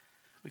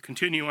We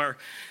continue our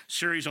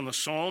series on the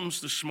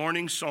Psalms this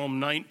morning, Psalm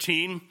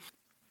 19.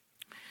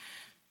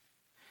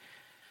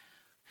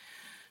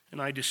 And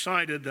I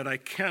decided that I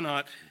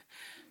cannot,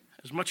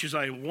 as much as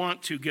I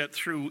want to get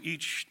through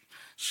each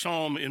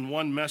psalm in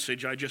one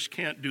message, I just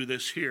can't do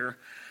this here.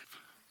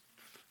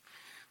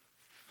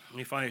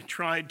 If I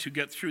tried to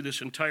get through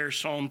this entire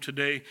psalm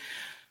today,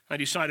 I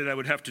decided I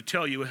would have to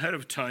tell you ahead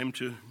of time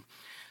to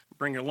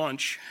bring your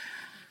lunch.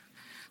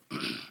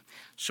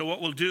 So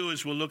what we'll do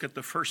is we'll look at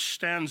the first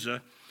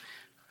stanza,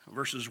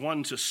 verses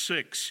 1 to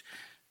 6.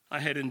 I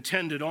had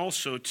intended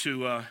also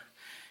to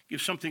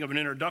give something of an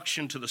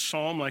introduction to the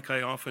psalm like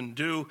I often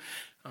do,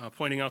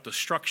 pointing out the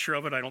structure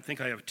of it. I don't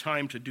think I have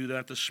time to do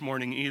that this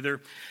morning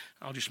either.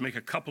 I'll just make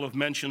a couple of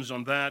mentions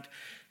on that,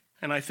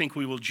 and I think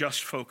we will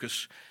just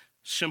focus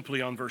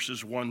simply on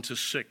verses 1 to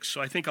 6. So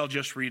I think I'll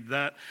just read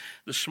that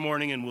this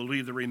morning, and we'll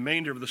leave the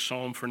remainder of the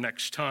psalm for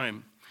next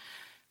time.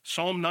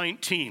 Psalm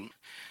 19.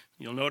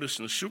 You'll notice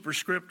in the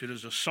superscript, it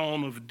is a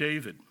psalm of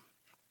David.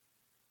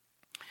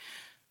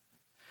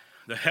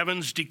 The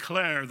heavens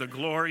declare the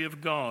glory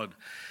of God,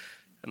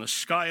 and the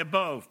sky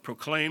above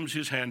proclaims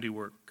his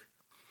handiwork.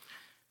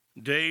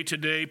 Day to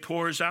day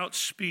pours out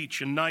speech,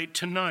 and night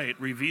to night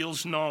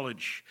reveals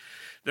knowledge.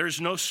 There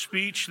is no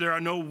speech, there are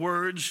no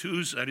words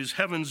that his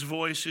heaven's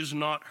voice is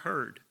not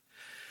heard.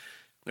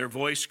 Their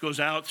voice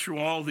goes out through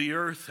all the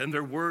earth, and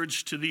their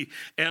words to the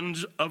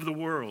ends of the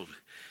world.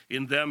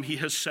 In them he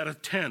has set a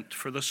tent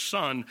for the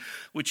sun,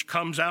 which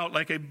comes out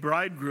like a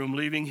bridegroom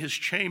leaving his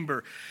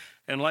chamber,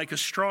 and like a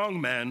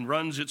strong man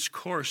runs its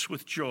course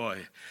with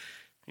joy.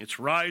 Its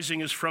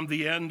rising is from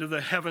the end of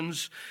the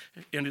heavens,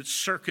 and its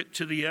circuit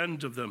to the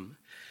end of them,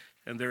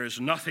 and there is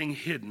nothing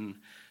hidden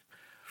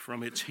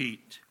from its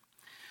heat.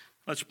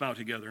 Let's bow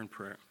together in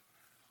prayer.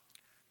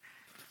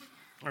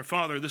 Our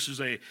Father, this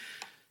is a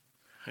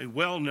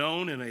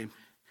well-known and a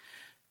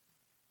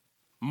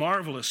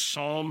marvelous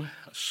psalm,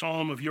 a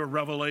psalm of your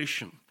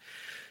revelation,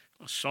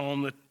 a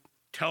psalm that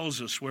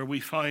tells us where we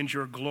find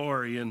your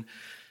glory in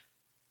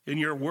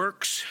your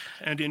works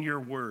and in your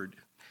word.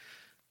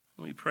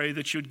 We pray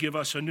that you'd give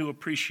us a new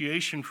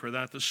appreciation for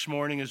that this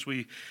morning as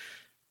we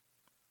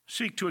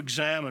seek to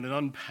examine and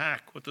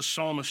unpack what the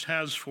psalmist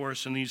has for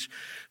us in these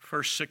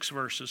first 6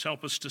 verses.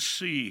 Help us to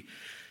see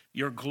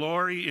your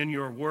glory in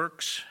your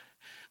works.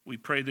 We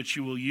pray that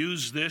you will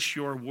use this,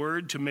 your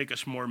word, to make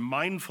us more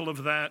mindful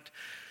of that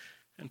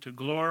and to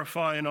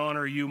glorify and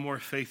honor you more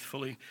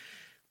faithfully.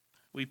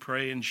 We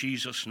pray in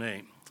Jesus'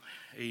 name.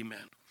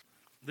 Amen.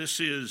 This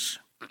is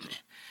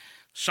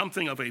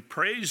something of a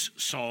praise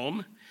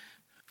psalm.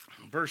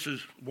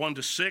 Verses 1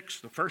 to 6,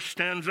 the first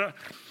stanza,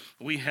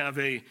 we have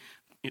a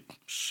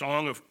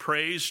song of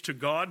praise to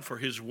God for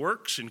his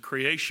works in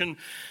creation.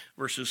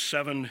 Verses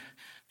 7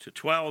 to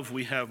 12,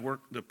 we have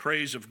the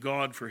praise of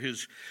God for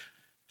his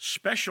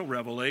special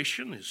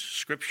revelation, his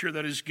scripture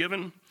that is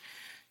given.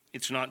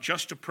 It's not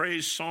just a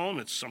praise psalm,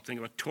 it's something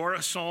of a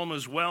Torah psalm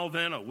as well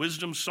then, a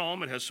wisdom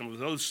psalm. It has some of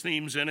those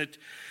themes in it.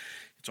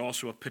 It's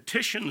also a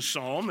petition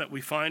psalm that we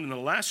find in the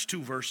last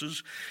 2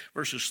 verses,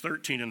 verses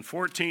 13 and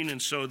 14.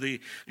 And so the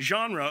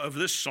genre of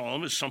this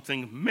psalm is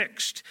something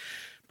mixed.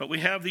 But we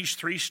have these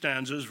 3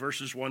 stanzas,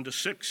 verses 1 to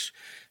 6,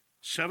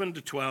 7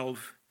 to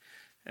 12,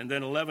 and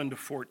then 11 to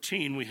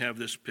 14, we have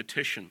this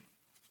petition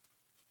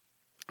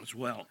as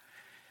well.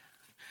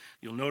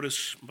 You'll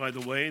notice, by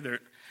the way, there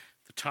at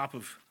the top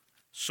of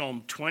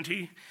Psalm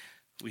 20,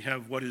 we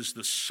have what is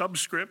the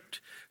subscript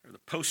or the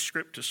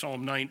postscript to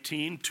Psalm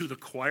 19, to the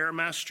choir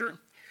master.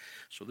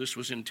 So this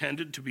was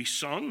intended to be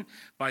sung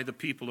by the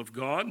people of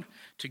God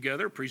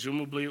together.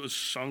 Presumably it was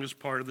sung as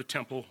part of the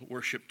temple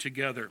worship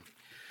together.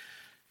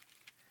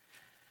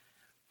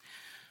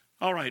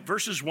 All right,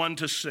 verses 1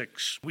 to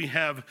 6. We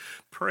have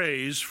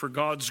praise for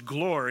God's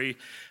glory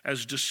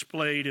as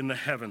displayed in the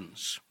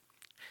heavens.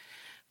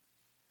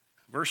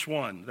 Verse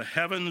 1, the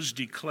heavens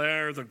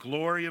declare the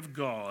glory of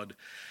God,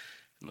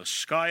 and the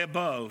sky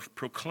above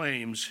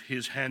proclaims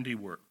his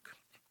handiwork.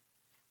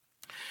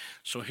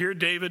 So here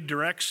David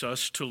directs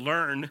us to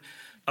learn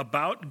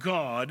about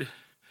God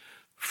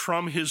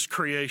from his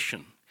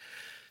creation.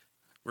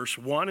 Verse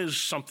 1 is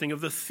something of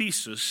the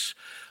thesis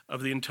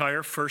of the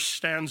entire first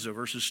stanza.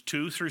 Verses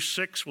 2 through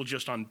 6 will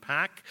just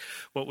unpack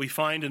what we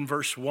find in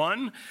verse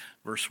 1.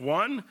 Verse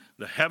 1,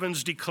 the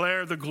heavens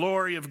declare the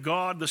glory of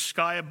God, the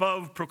sky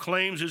above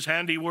proclaims his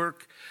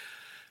handiwork.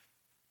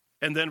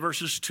 And then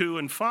verses 2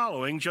 and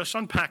following just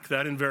unpack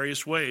that in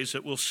various ways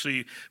that we'll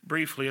see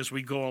briefly as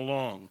we go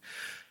along.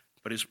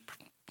 But his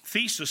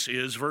thesis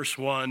is, verse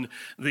 1,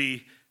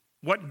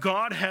 what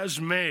God has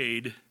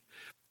made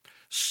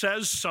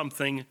says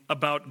something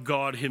about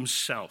God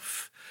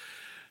himself.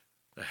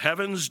 The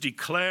heavens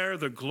declare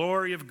the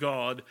glory of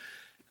God,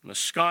 and the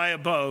sky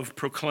above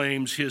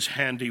proclaims his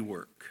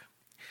handiwork.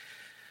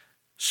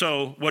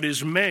 So what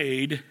is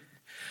made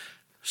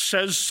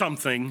says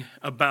something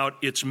about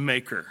its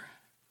maker.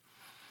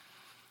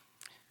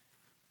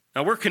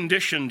 Now we're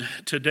conditioned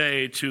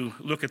today to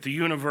look at the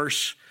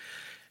universe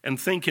and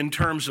think in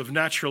terms of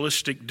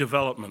naturalistic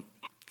development.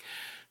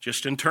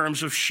 just in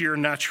terms of sheer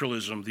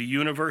naturalism. The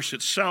universe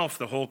itself,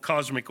 the whole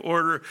cosmic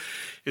order,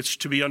 it's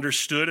to be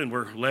understood, and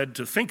we're led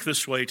to think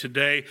this way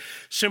today,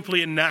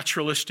 simply in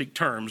naturalistic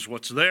terms.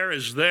 What's there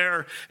is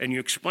there, and you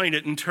explain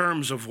it in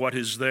terms of what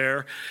is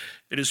there.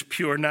 It is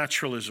pure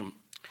naturalism.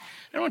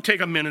 I want to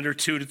take a minute or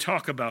two to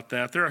talk about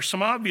that. There are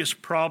some obvious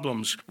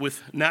problems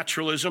with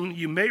naturalism.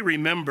 You may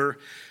remember,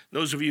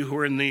 those of you who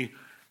are in the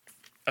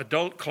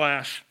adult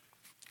class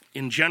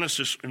in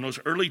Genesis, in those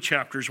early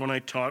chapters when I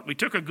taught, we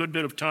took a good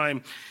bit of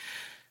time,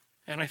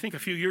 and I think a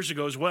few years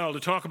ago as well, to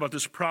talk about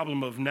this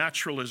problem of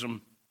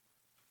naturalism.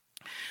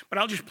 But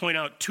I'll just point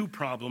out two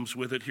problems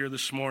with it here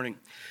this morning.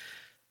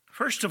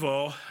 First of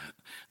all,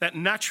 that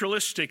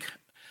naturalistic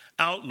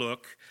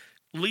outlook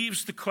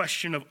leaves the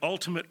question of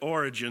ultimate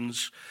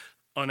origins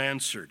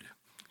unanswered.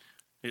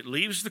 It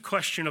leaves the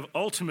question of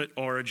ultimate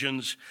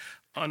origins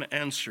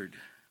unanswered.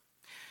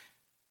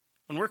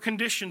 When we're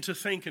conditioned to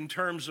think in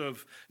terms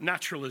of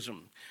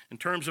naturalism, in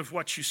terms of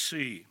what you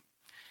see,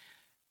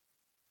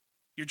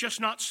 you're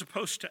just not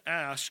supposed to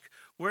ask,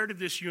 where did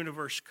this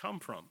universe come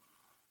from?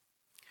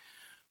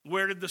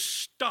 Where did the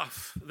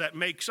stuff that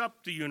makes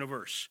up the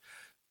universe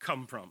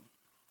come from?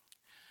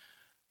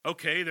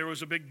 Okay, there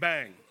was a big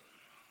bang.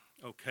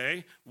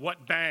 Okay,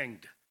 what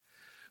banged?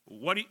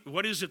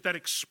 What is it that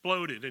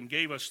exploded and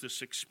gave us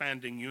this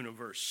expanding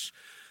universe?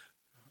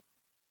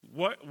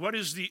 What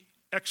is the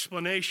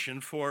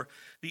explanation for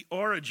the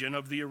origin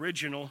of the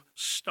original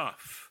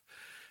stuff?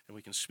 And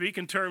we can speak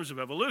in terms of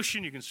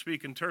evolution, you can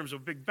speak in terms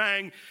of Big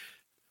Bang,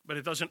 but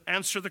it doesn't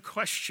answer the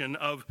question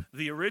of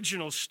the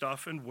original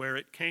stuff and where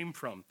it came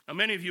from. Now,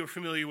 many of you are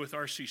familiar with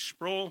R.C.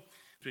 Sproul.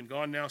 He's been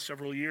gone now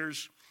several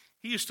years.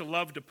 He used to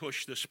love to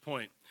push this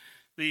point.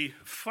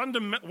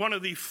 One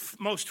of the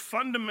most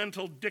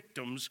fundamental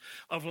dictums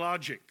of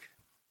logic.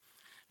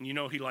 And you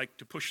know he liked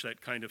to push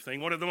that kind of thing.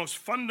 One of the most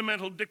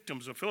fundamental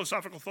dictums of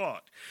philosophical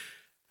thought.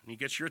 And he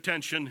gets your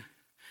attention,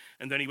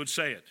 and then he would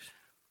say it.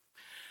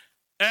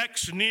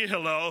 Ex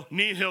nihilo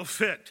nihil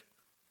fit.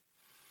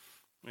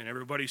 And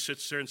everybody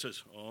sits there and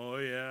says, oh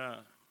yeah.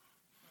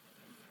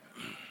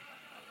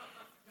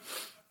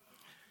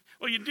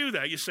 Well, you do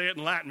that. You say it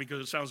in Latin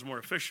because it sounds more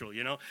official,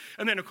 you know.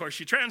 And then, of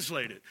course, you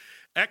translate it.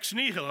 Ex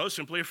nihilo,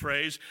 simply a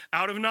phrase,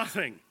 out of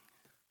nothing.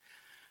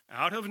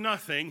 Out of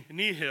nothing,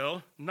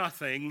 nihil,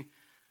 nothing,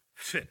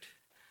 fit.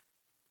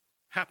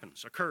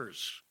 Happens,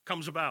 occurs,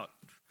 comes about.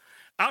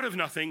 Out of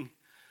nothing,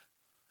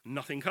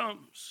 nothing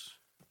comes.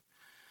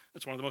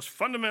 That's one of the most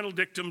fundamental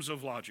dictums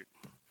of logic.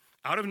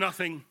 Out of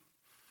nothing,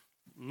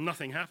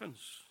 nothing happens.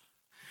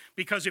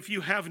 Because if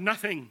you have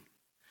nothing,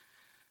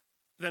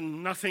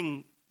 then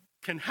nothing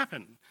can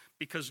happen,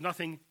 because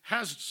nothing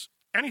has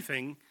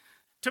anything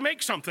to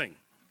make something.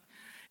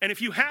 And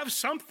if you have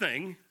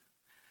something,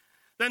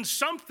 then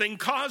something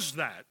caused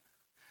that.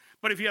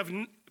 But if you have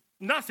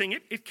nothing,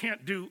 it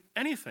can't do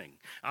anything.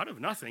 Out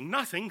of nothing,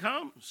 nothing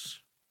comes.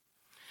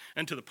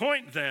 And to the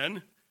point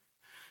then,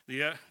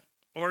 the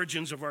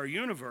origins of our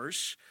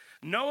universe,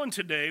 no one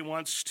today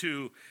wants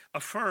to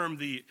affirm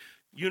the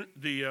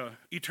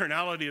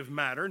eternality of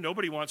matter.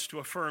 Nobody wants to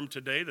affirm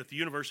today that the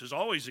universe has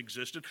always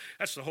existed.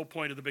 That's the whole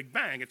point of the Big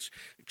Bang. It's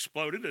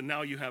exploded, and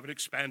now you have it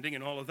expanding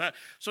and all of that.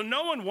 So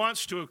no one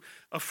wants to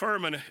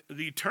affirm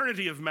the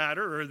eternity of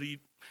matter, or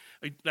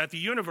that the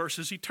universe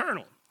is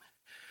eternal.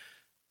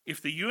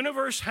 If the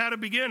universe had a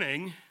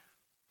beginning,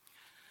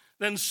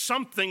 then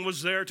something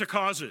was there to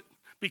cause it,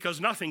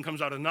 because nothing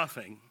comes out of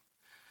nothing.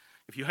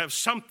 If you have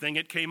something,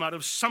 it came out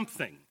of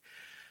something.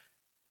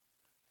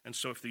 And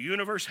so if the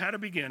universe had a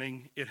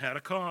beginning, it had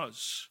a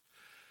cause.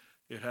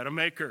 It had a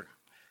maker.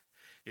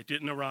 It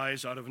didn't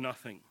arise out of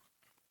nothing.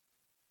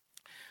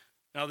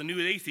 Now, the new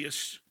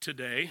atheists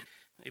today,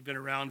 they've been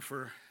around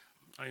for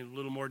a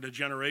little more than a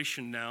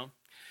generation now.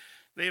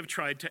 They have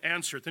tried to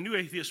answer it. The new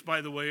atheists,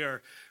 by the way,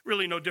 are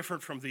really no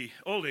different from the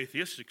old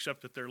atheists,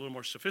 except that they're a little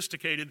more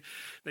sophisticated.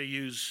 They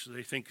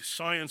think,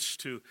 science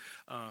to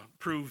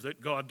prove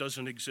that God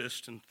doesn't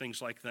exist and things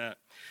like that.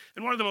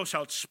 And one of the most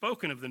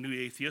outspoken of the new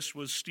atheists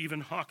was Stephen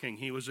Hawking.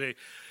 He was a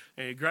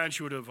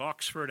graduate of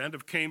Oxford and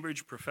of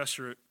Cambridge,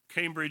 professor at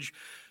Cambridge,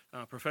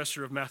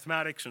 professor of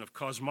mathematics and of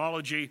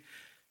cosmology.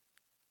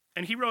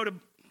 And he wrote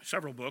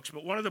several books,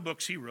 but one of the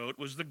books he wrote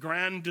was The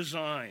Grand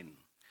Design,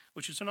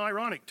 which is an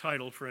ironic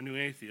title for a new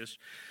atheist.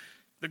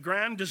 The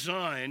Grand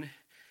Design,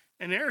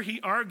 and there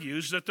he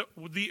argues that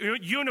the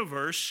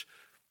universe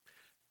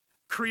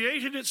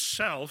created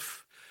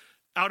itself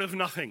out of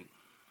nothing.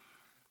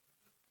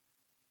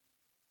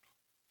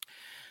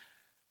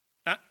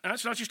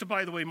 That's not just a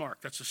by-the-way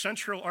mark. That's the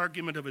central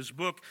argument of his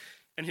book.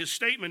 And his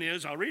statement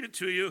is, I'll read it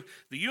to you,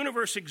 the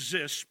universe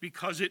exists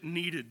because it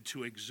needed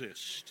to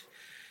exist.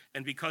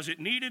 And because it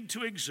needed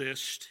to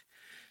exist,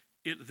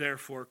 it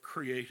therefore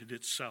created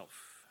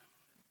itself.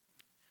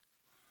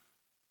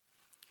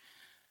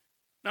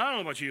 Now, I don't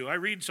know about you. I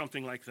read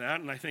something like that,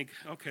 and I think,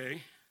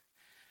 okay,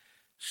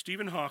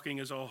 Stephen Hawking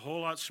is a whole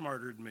lot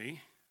smarter than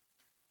me.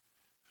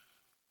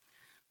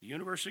 The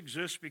universe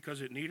exists because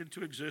it needed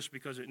to exist.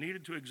 Because it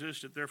needed to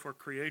exist, it therefore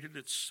created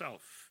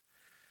itself.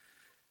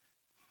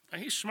 Now,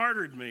 he's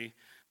smarter than me,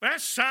 That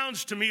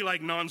sounds to me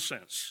like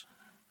nonsense.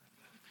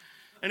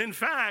 And in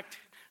fact,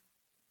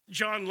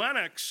 John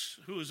Lennox,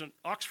 who is an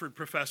Oxford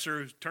professor,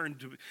 who's turned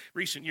to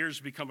recent years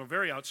to become a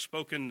very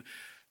outspoken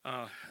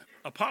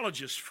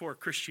apologist for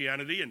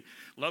Christianity and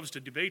loves to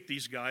debate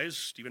these guys.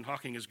 Stephen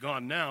Hawking is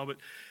gone now, but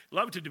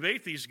loved to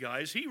debate these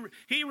guys.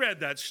 He read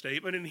that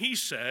statement and he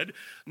said,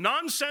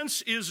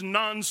 nonsense is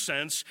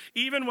nonsense,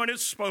 even when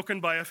it's spoken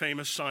by a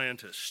famous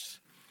scientist.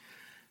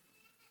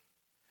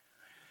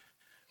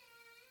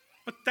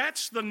 But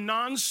that's the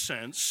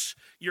nonsense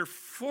you're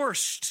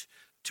forced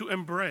to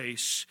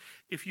embrace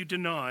if you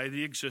deny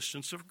the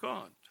existence of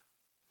God.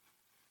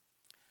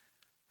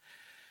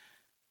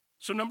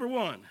 So number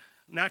one,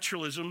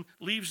 naturalism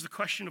leaves the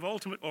question of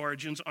ultimate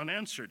origins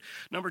unanswered.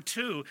 Number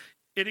two,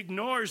 it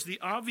ignores the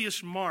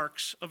obvious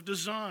marks of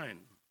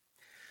design.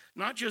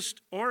 Not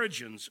just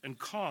origins and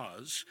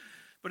cause,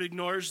 but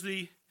ignores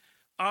the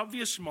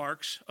obvious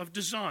marks of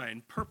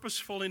design,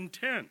 purposeful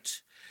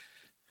intent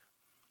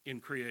in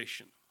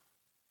creation.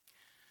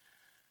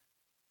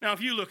 Now,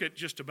 if you look at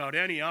just about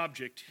any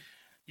object,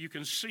 you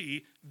can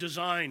see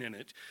design in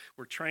it.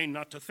 We're trained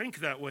not to think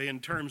that way in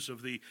terms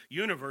of the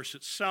universe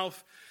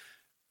itself.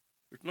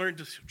 We're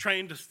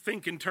trained to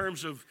think in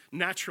terms of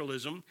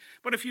naturalism.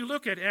 But if you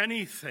look at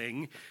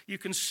anything, you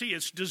can see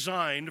it's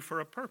designed for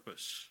a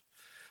purpose,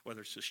 whether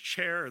it's this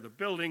chair or the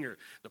building or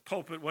the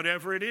pulpit,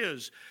 whatever it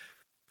is.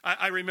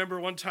 I remember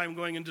one time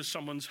going into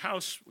someone's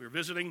house, we were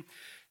visiting,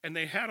 and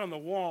they had on the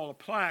wall a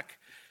plaque.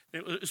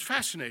 It was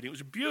fascinating. It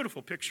was a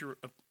beautiful picture,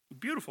 a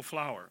beautiful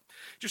flower.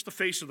 Just the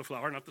face of the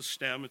flower, not the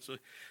stem. It's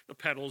the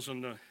petals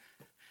and the,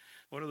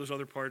 what are those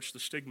other parts, the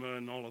stigma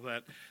and all of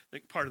that,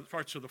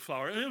 parts of the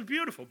flower. And it was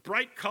beautiful,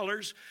 bright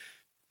colors.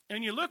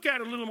 And you look at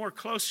it a little more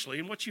closely,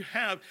 and what you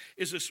have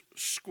is this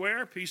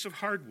square piece of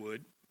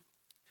hardwood,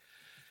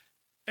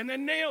 and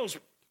then nails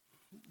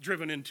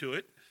driven into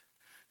it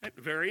at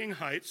varying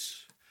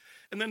heights.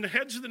 And then the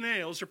heads of the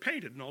nails are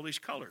painted in all these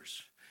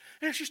colors.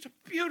 And it's just a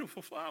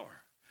beautiful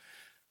flower.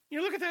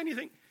 You look at that and you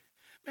think,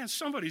 man,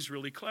 somebody's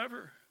really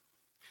clever.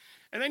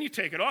 And then you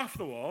take it off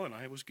the wall, and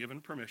I was given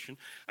permission.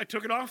 I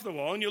took it off the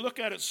wall, and you look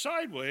at it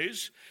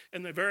sideways,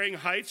 and the varying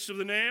heights of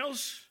the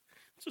nails,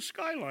 it's a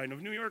skyline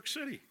of New York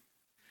City.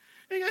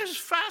 And this is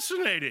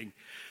fascinating.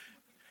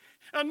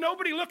 Now,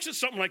 nobody looks at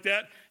something like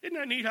that. Isn't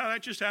that neat how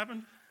that just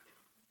happened?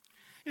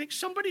 You think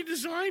somebody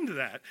designed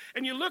that.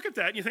 And you look at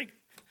that, and you think,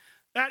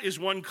 that is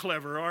one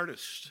clever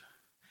artist.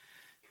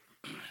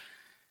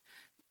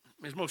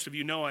 As most of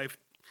you know, in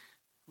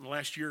the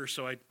last year or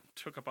so, I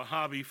took up a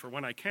hobby for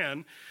when I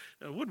can,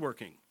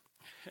 woodworking.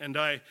 And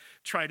I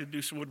try to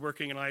do some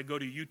woodworking, and I go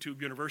to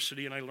YouTube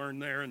University, and I learn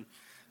there and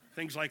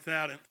things like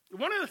that. And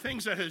one of the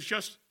things that has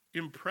just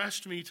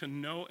impressed me to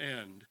no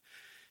end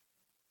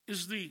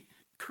is the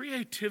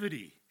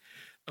creativity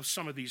of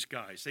some of these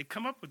guys. They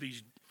come up with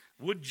these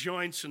wood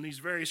joints and these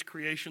various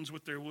creations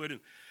with their wood.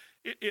 And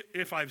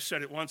if I've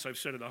said it once, I've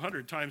said it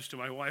 100 times to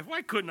my wife,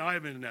 why couldn't I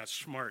have been that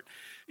smart?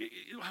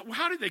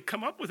 How did they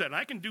come up with that?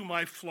 I can do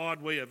my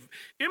flawed way of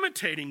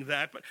imitating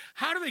that, but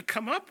how do they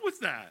come up with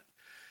that?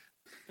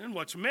 And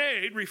what's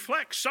made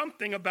reflects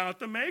something about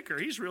the maker.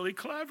 He's really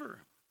clever.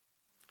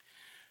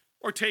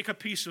 Or take a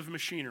piece of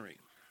machinery.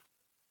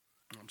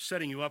 I'm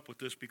setting you up with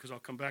this because I'll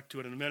come back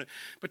to it in a minute.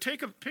 But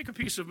take a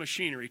piece of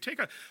machinery. Take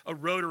a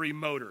rotary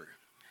motor.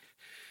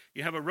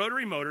 You have a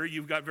rotary motor.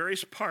 You've got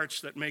various parts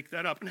that make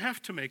that up and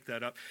have to make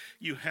that up.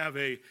 You have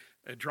a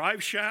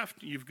drive shaft.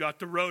 You've got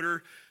the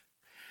rotor.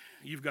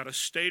 You've got a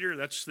stator.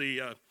 That's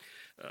the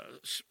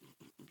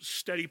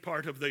steady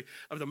part of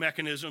the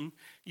mechanism.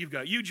 You've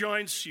got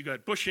U-joints. You've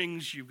got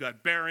bushings. You've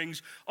got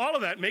bearings. All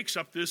of that makes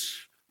up this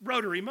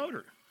rotary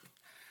motor.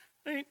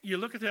 And you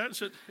look at that and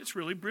say, it's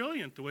really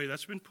brilliant the way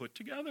that's been put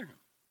together.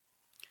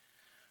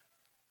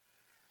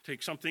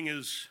 Take something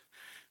as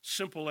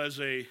simple as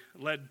a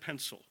lead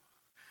pencil.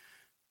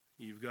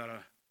 You've got a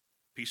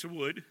piece of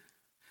wood, you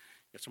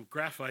got some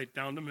graphite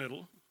down the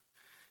middle,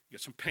 you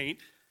got some paint,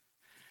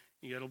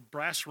 you got a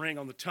brass ring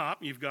on the top,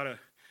 and you've got a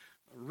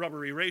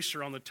rubber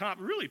eraser on the top.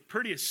 Really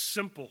pretty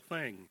simple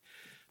thing,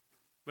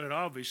 but it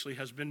obviously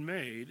has been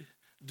made,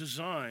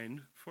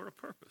 designed for a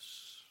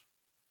purpose.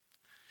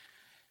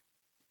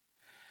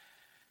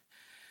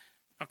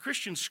 Now,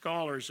 Christian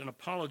scholars and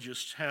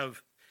apologists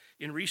have,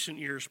 in recent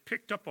years,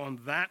 picked up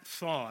on that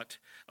thought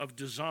of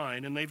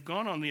design, and they've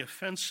gone on the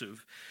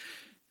offensive.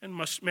 And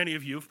many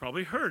of you have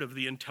probably heard of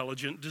the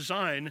intelligent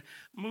design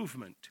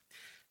movement.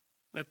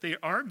 That they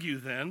argue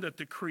then that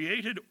the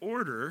created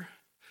order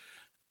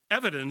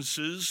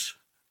evidences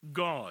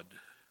God.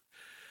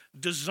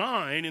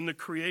 Design in the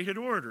created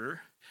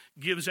order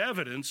gives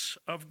evidence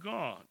of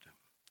God.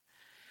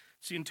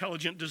 It's the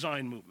intelligent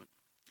design movement.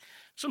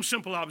 Some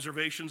simple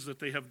observations that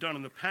they have done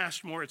in the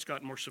past it's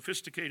gotten more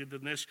sophisticated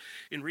than this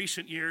in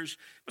recent years,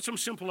 but some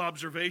simple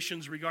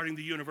observations regarding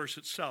the universe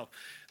itself.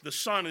 The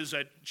sun is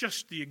at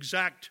just the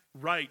exact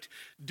right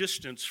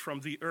distance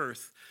from the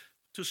earth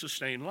to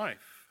sustain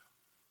life.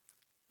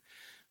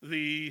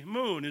 The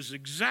moon is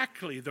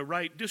exactly the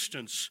right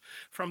distance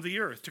from the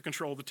earth to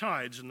control the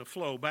tides and the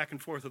flow back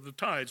and forth of the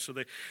tides so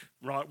the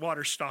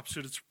water stops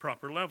at its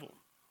proper level.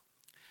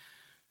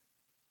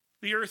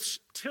 The earth's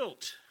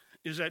tilt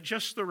is at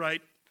just the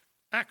right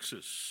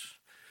axis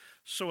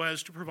so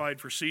as to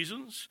provide for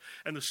seasons,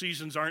 and the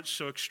seasons aren't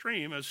so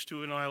extreme as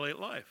to annihilate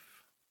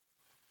life.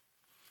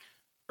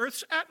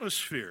 Earth's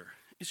atmosphere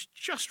is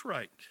just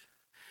right.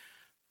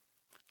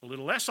 A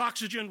little less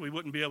oxygen, we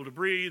wouldn't be able to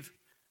breathe.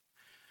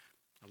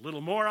 A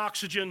little more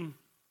oxygen,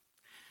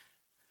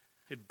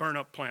 it'd burn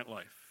up plant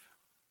life.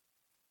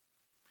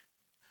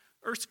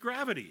 Earth's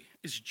gravity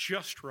is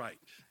just right.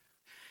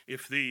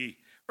 If the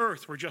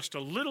Earth were just a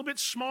little bit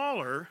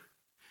smaller,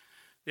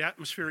 the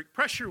atmospheric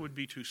pressure would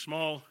be too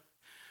small.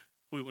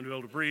 We wouldn't be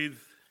able to breathe.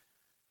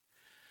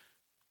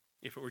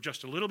 If it were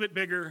just a little bit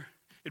bigger,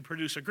 it'd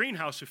produce a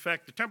greenhouse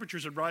effect. The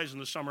temperatures would rise in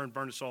the summer and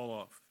burn us all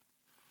off.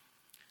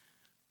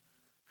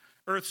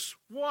 Earth's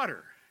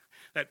water,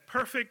 that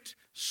perfect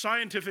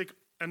scientific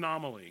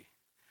anomaly,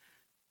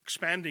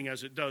 expanding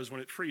as it does when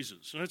it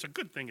freezes. And it's a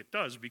good thing it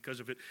does, because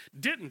if it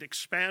didn't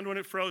expand when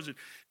it froze, it'd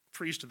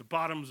freeze to the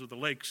bottoms of the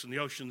lakes and the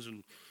oceans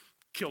and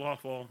kill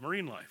off all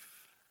marine life.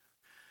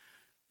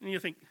 And you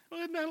think,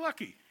 well, isn't that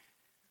lucky?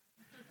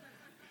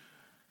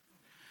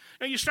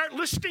 Now you start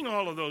listing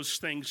all of those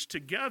things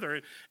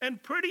together,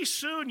 and pretty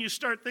soon you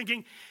start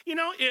thinking,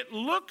 it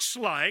looks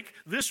like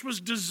this was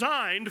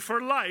designed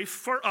for life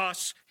for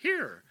us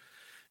here.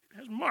 It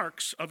has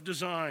marks of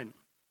design.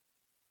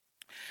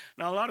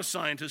 Now, a lot of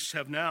scientists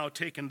have now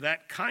taken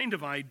that kind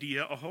of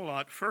idea a whole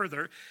lot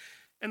further,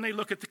 and they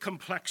look at the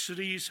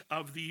complexities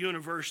of the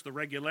universe, the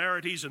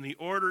regularities and the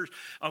orders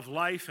of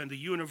life and the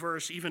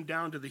universe, even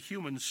down to the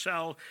human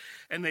cell,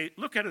 and they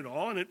look at it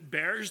all, and it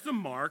bears the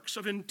marks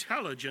of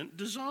intelligent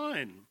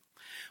design.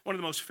 One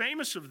of the most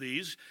famous of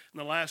these in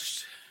the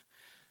last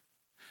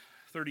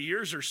 30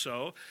 years or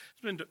so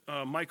has been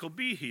Michael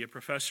Behe, a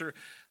professor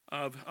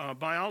of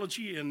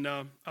biology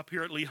up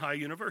here at Lehigh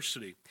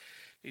University.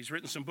 He's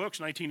written some books.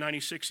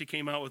 1996, he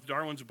came out with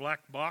Darwin's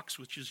Black Box,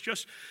 which has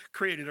just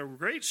created a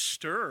great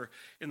stir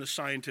in the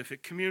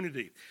scientific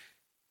community.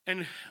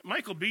 And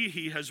Michael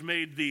Behe has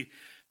made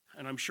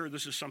and I'm sure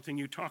this is something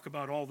you talk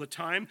about all the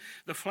time,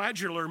 the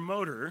flagellar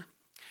motor.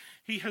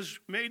 He has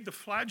made the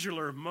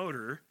flagellar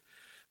motor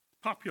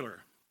popular,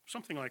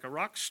 something like a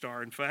rock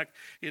star, in fact,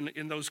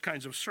 in those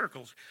kinds of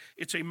circles.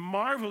 It's a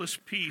marvelous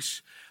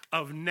piece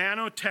of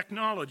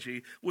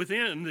nanotechnology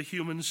within the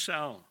human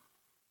cell.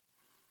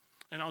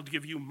 And I'll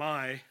give you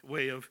my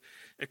way of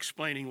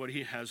explaining what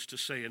he has to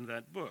say in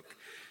that book.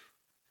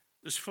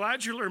 This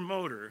flagellar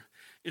motor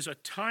is a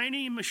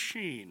tiny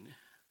machine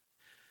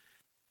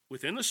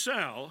within the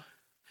cell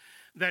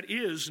that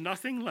is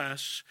nothing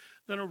less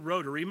than a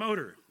rotary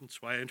motor. That's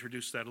why I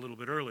introduced that a little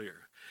bit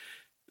earlier.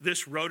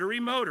 This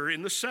rotary motor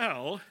in the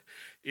cell,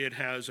 it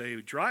has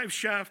a drive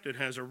shaft, it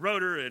has a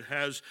rotor, it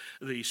has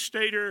the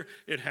stator,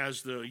 it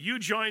has the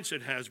U-joints,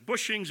 it has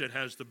bushings, it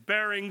has the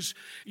bearings.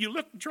 You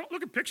look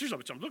at pictures of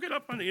it. Look it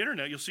up on the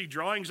internet. You'll see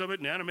drawings of it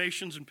and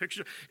animations and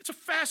pictures. It's a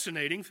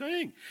fascinating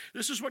thing.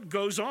 This is what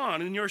goes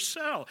on in your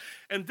cell.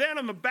 And then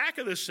on the back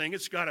of this thing,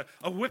 it's got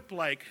a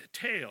whip-like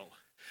tail.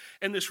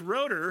 And this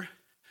rotor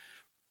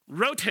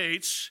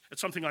rotates at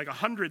something like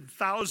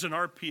 100,000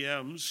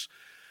 RPMs,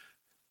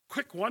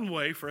 quick one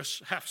way for a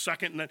half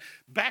second, and then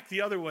back the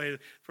other way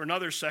for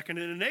another second.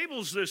 It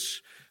enables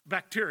this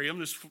bacterium,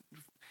 this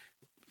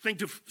thing,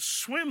 to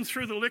swim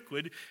through the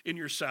liquid in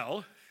your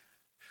cell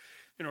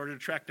in order to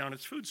track down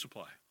its food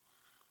supply.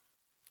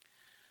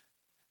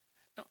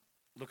 Now,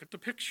 look at the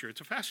picture.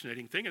 It's a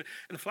fascinating thing, and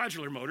the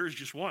flagellar motor is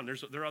just one.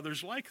 There are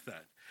others like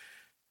that.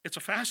 It's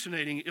a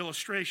fascinating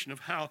illustration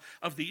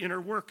of the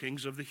inner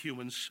workings of the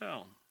human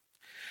cell.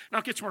 Now,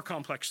 it gets more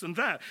complex than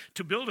that.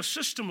 To build a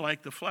system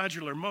like the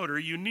flagellar motor,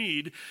 you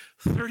need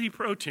 30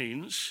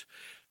 proteins,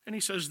 and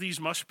he says these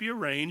must be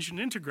arranged and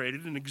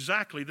integrated in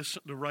exactly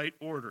the right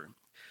order.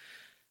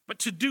 But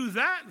to do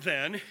that,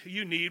 then,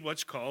 you need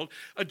what's called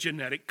a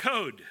genetic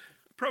code,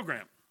 a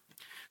program.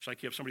 It's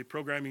like you have somebody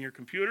programming your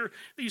computer.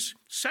 These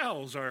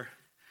cells are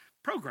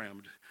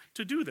programmed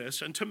to do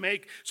this and to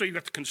make, so you've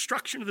got the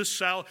construction of the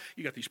cell,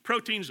 you got these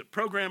proteins that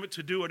program it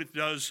to do what it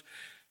does,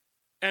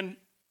 and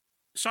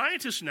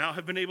scientists now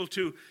have been able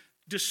to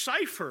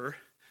decipher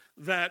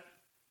that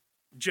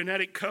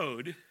genetic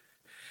code,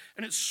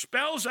 and it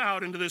spells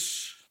out into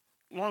this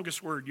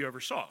longest word you ever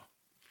saw.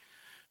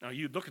 Now,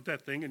 you look at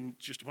that thing and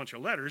it's just a bunch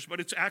of letters, but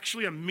it's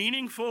actually a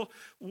meaningful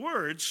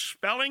word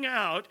spelling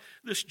out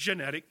this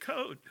genetic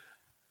code.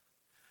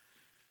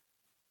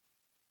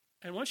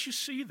 And once you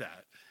see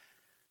that,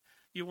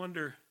 you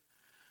wonder,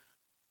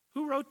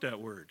 who wrote that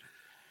word?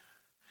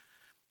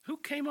 Who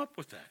came up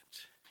with that?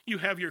 You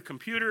have your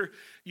computer,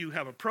 you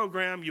have a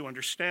program, you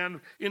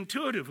understand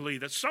intuitively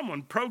that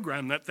someone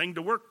programmed that thing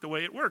to work the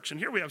way it works. And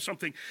here we have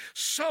something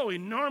so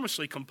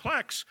enormously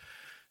complex.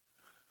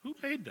 Who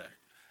made that?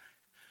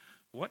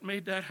 What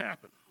made that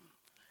happen?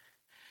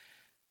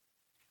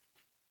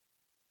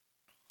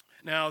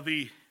 Now,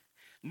 the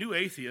new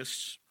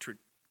atheists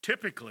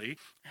typically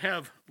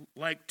have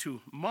liked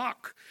to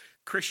mock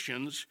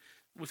Christians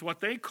with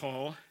what they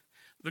call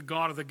the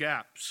God of the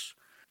gaps.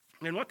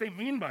 And what they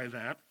mean by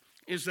that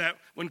is that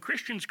when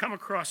Christians come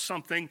across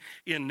something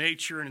in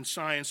nature and in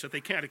science that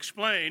they can't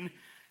explain,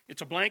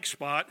 it's a blank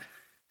spot.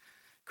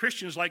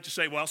 Christians like to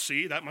say, well,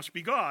 see, that must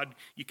be God.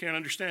 You can't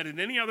understand it in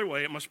any other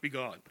way, it must be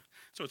God.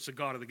 So it's the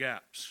God of the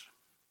gaps.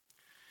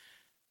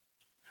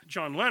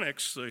 John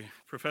Lennox, the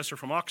professor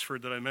from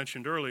Oxford that I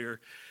mentioned earlier,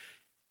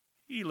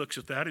 he looks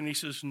at that and he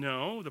says,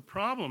 no, the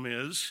problem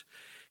is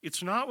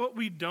it's not what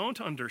we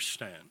don't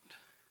understand.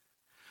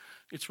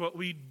 It's what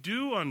we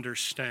do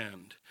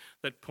understand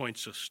that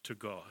points us to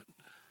God.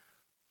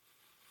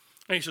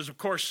 And he says, of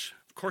course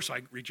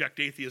I reject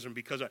atheism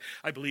because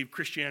I believe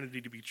Christianity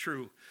to be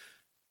true.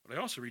 But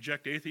I also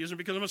reject atheism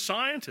because I'm a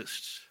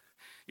scientist.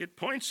 It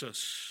points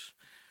us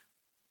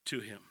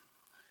to him.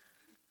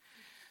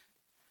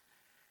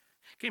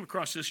 Came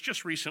across this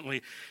just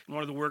recently in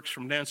one of the works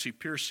from Nancy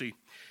Pearcey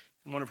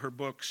in one of her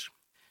books.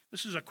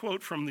 This is a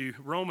quote from the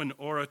Roman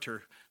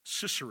orator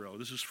Cicero.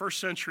 This is 1st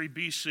century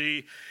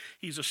BC.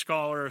 He's a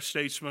scholar, a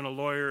statesman, a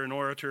lawyer, an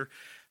orator,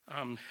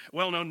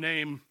 well-known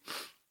name.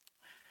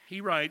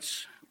 He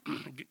writes,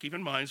 keep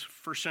in mind,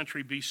 1st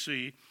century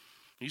BC.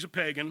 He's a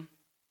pagan.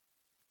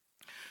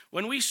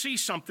 When we see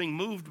something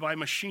moved by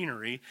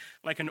machinery,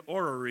 like an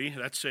orrery,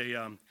 that's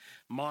a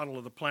model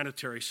of the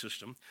planetary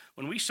system,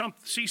 when we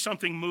see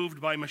something moved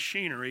by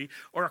machinery,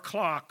 or a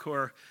clock,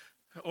 or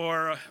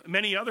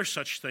many other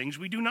such things,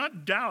 we do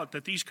not doubt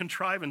that these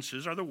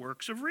contrivances are the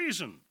works of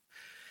reason.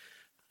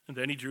 And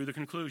then he drew the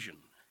conclusion.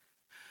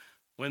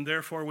 When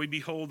therefore we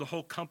behold the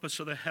whole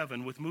compass of the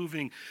heaven with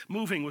moving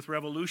with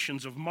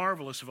revolutions of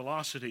marvelous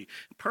velocity,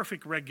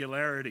 perfect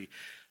regularity,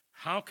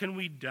 how can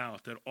we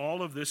doubt that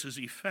all of this is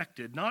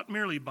effected not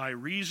merely by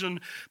reason,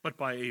 but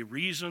by a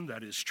reason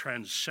that is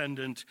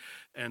transcendent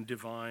and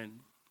divine?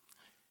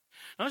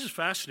 Now, this is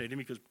fascinating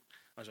because,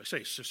 as I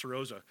say,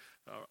 Cicero's a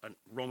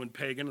Roman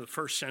pagan in the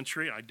 1st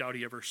century. I doubt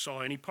he ever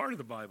saw any part of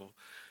the Bible.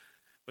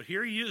 But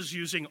here he is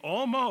using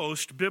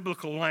almost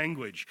biblical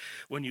language.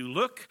 When you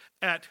look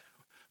at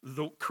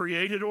the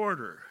created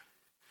order,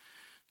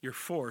 you're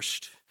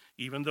forced,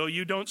 even though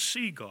you don't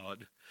see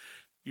God,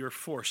 you're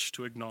forced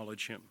to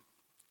acknowledge him.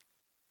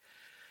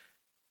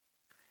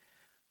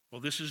 Well,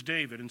 this is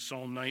David in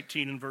Psalm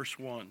 19 and verse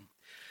 1.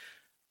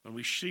 When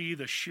we see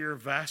the sheer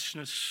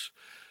vastness,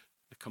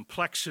 the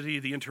complexity,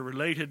 the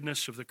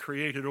interrelatedness of the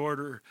created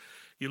order,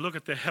 you look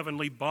at the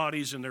heavenly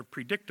bodies and their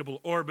predictable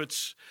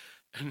orbits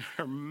and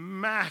their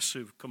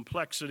massive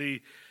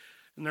complexity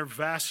and their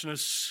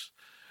vastness,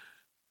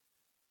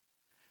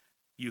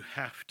 you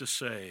have to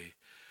say,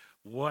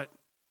 what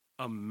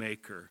a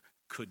maker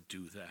could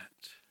do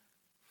that.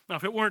 Now,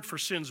 if it weren't for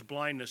sin's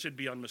blindness, it'd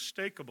be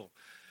unmistakable.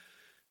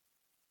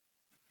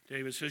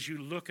 David says, you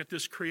look at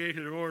this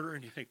created order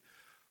and you think,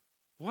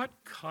 what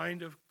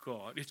kind of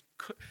God?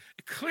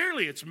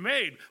 Clearly it's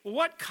made.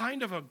 What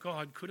kind of a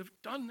God could have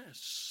done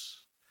this?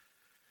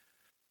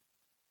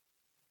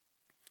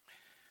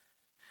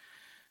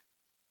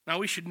 Now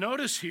we should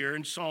notice here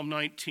in Psalm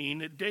 19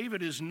 that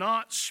David is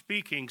not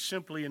speaking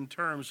simply in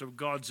terms of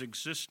God's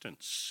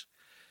existence.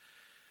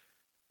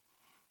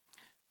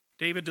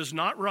 David does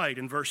not write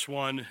in verse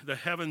 1, the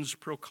heavens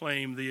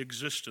proclaim the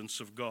existence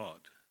of God.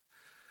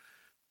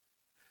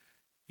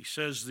 He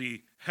says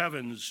the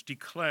heavens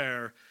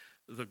declare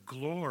the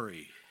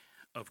glory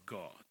of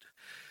God.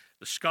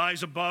 The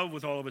skies above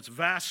with all of its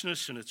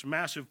vastness and its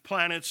massive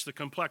planets, the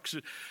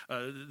complexities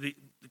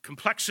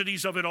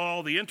of it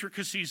all, the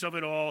intricacies of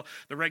it all,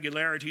 the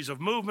regularities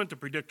of movement, the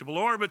predictable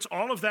orbits,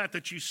 all of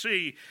that you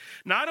see,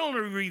 not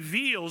only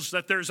reveals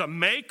that there's a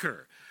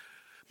maker,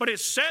 but it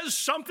says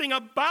something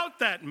about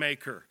that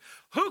maker.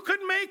 Who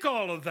could make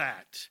all of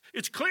that?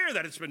 It's clear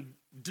that it's been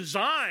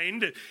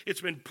designed,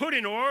 it's been put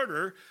in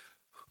order.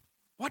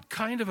 What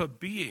kind of a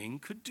being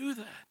could do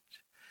that?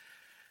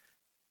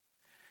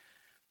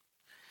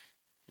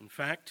 In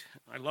fact,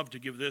 I love to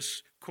give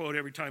this quote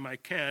every time I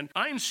can.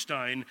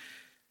 Einstein,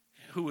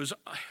 who was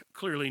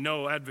clearly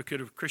no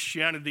advocate of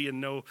Christianity and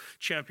no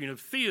champion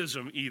of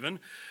theism even,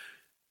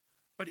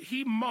 but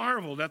he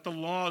marveled at the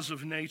laws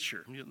of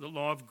nature, the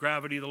law of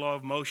gravity, the law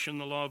of motion,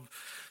 the law of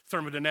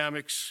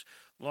thermodynamics,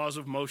 laws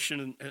of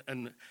motion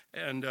and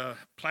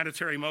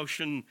planetary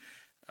motion,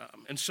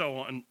 and so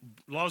on,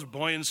 laws of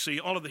buoyancy,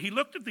 all of that. He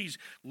looked at these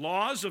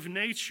laws of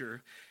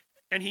nature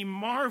and he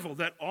marveled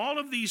that all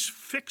of these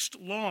fixed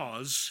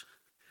laws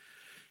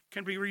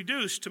can be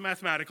reduced to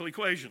mathematical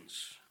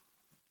equations.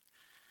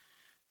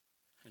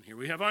 And here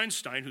we have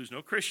Einstein, who's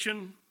no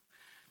Christian,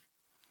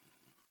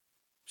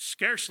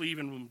 scarcely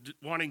even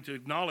wanting to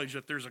acknowledge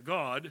that there's a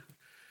God.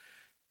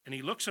 And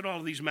he looks at all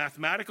of these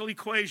mathematical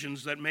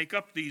equations that make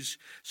up these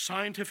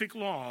scientific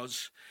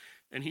laws,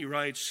 and he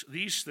writes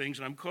these things,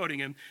 and I'm quoting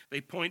him,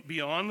 they point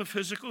beyond the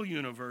physical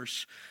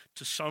universe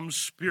to some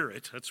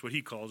spirit, that's what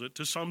he calls it,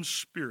 to some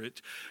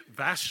spirit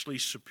vastly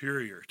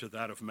superior to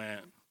that of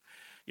man.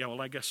 Yeah, well,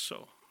 I guess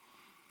so.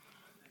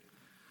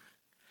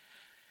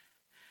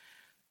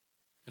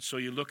 And so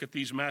you look at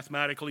these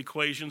mathematical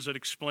equations that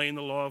explain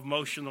the law of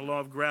motion, the law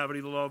of gravity,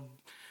 the law of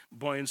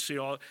buoyancy.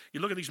 You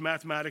look at these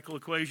mathematical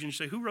equations,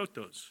 you say, who wrote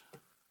those?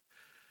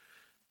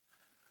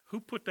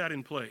 Who put that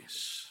in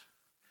place?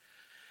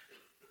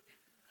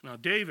 Now,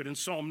 David in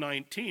Psalm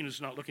 19 is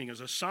not looking as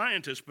a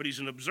scientist, but he's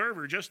an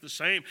observer just the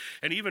same.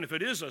 And even if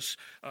it is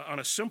on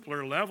a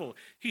simpler level,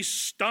 he's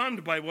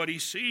stunned by what he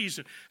sees.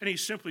 And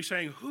he's simply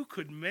saying, who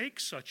could make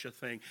such a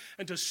thing?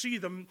 And to see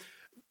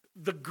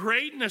the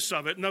greatness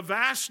of it and the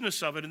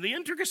vastness of it and the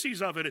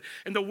intricacies of it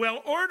and the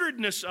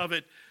well-orderedness of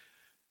it,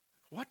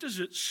 what does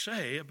it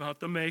say about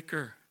the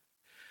Maker?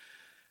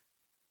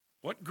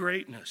 What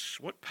greatness,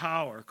 what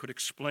power could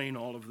explain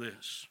all of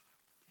this?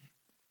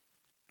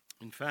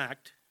 In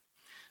fact,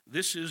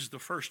 this is the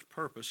first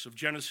purpose of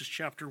Genesis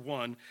chapter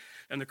 1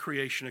 and the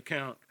creation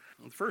account.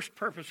 The first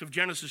purpose of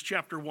Genesis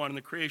chapter 1 and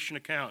the creation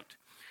account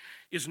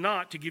is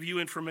not to give you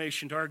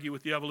information to argue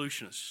with the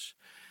evolutionists.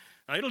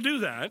 Now, it'll do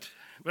that,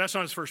 but that's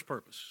not its first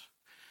purpose.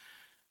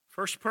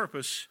 First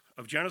purpose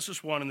of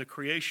Genesis 1 and the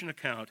creation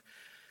account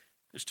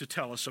is to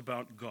tell us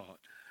about God.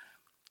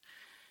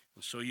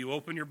 And so you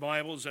open your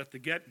Bibles at the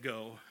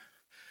get-go,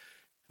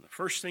 and the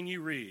first thing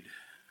you read,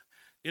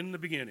 in the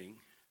beginning,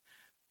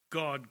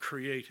 God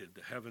created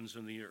the heavens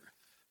and the earth.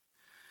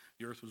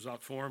 The earth was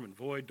without form and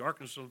void.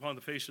 Darkness was upon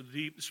the face of the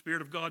deep. The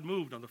Spirit of God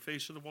moved on the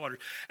face of the waters.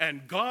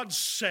 And God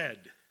said,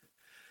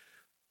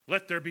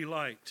 let there be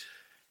light.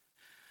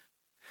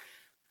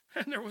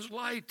 And there was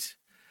light.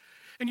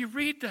 And you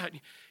read that.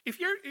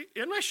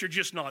 Unless you're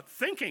just not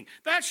thinking,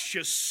 that's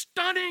just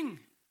stunning.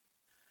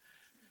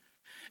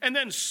 And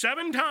then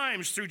 7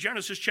 times through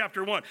Genesis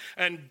chapter 1,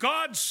 and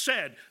God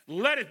said,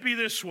 let it be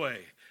this way.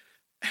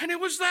 And it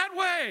was that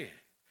way.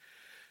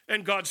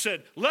 And God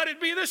said, let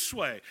it be this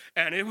way.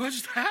 And it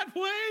was that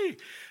way.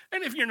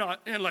 And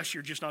unless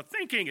you're just not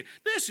thinking it,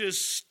 this is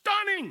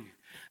stunning.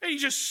 And he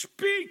just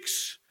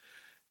speaks.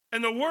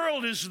 And the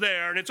world is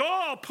there, and it's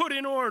all put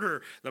in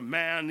order. The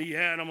man, the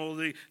animal,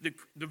 the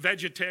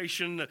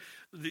vegetation,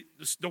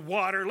 the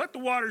water. Let the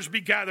waters be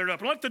gathered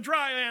up, and let the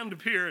dry land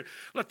appear.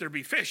 Let there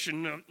be fish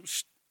and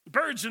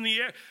birds in the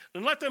air,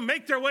 and let them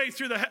make their way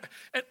through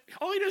and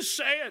all he does is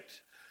say it.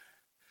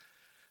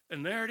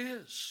 And there it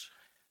is.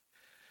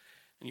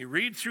 And you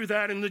read through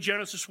that in the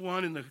Genesis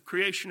 1, in the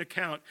creation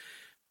account.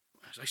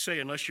 As I say,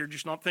 unless you're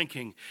just not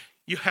thinking,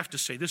 you have to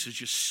say, this is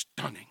just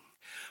stunning.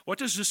 What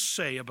does this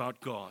say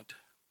about God?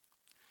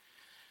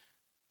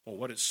 Well,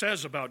 what it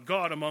says about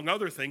God, among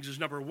other things, is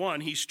number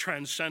one, he's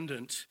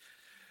transcendent.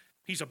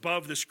 He's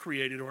above this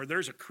created order.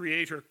 There's a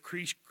creature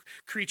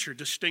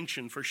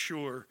distinction for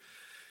sure.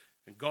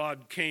 And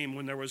God came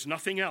when there was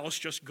nothing else,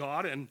 just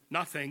God and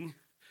nothing.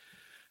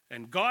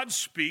 And God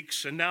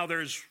speaks, and now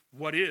there's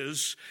what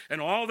is.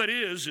 And all that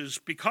is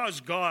because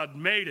God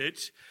made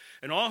it.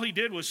 And all he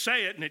did was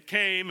say it, and it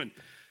came. And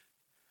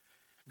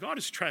God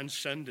is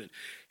transcendent.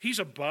 He's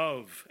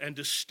above and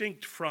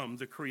distinct from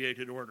the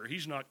created order.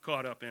 He's not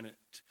caught up in it.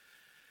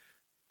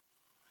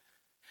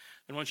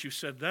 And once you've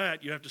said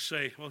that, you have to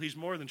say, well, he's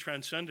more than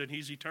transcendent.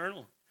 He's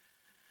eternal.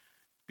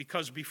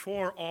 Because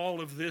before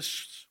all of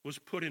this was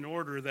put in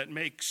order that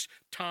makes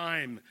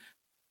time,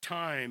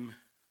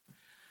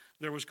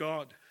 there was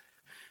God.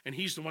 And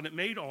he's the one that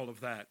made all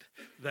of that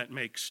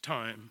makes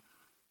time.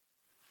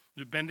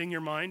 Is it bending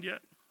your mind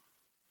yet?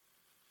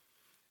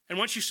 And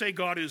once you say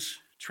God is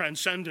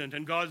transcendent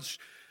and God's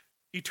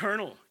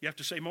eternal, you have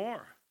to say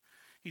more.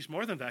 He's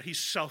more than that. He's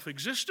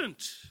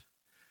self-existent.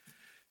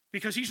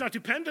 Because he's not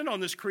dependent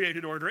on this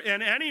created order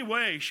in any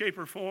way, shape,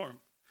 or form.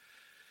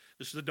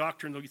 This is the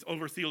doctrine that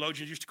older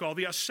theologians used to call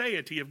the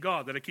aseity of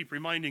God that I keep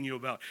reminding you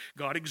about.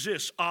 God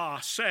exists,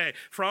 ase,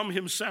 from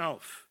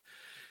himself.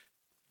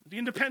 The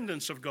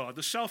independence of God,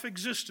 the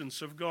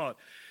self-existence of God.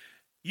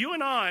 You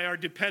and I are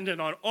dependent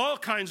on all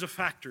kinds of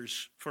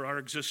factors for our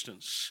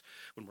existence.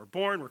 When we're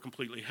born, we're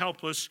completely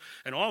helpless.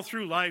 And all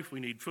through life, we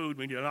need food,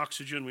 we need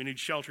oxygen, we need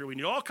shelter, we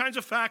need all kinds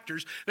of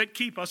factors that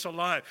keep us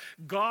alive.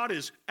 God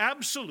is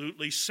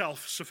absolutely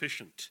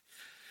self-sufficient.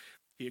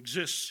 He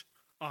exists,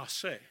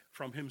 ase,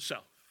 from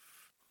himself.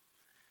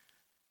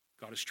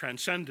 God is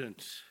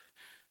transcendent.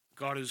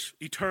 God is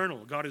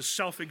eternal. God is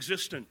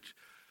self-existent.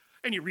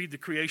 And you read the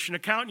creation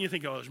account and you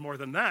think, oh, there's more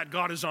than that.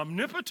 God is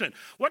omnipotent.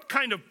 What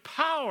kind of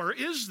power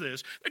is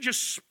this that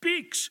just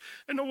speaks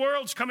and the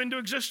worlds come into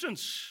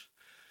existence?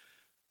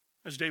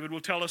 As David will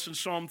tell us in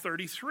Psalm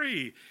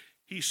 33,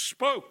 he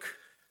spoke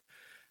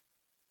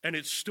and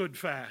it stood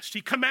fast.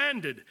 He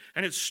commanded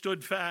and it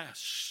stood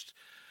fast.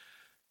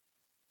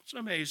 It's an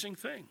amazing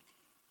thing.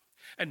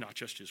 And not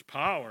just his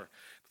power.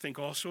 Think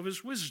also of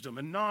his wisdom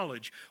and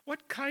knowledge.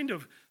 What kind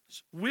of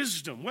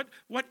wisdom,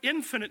 what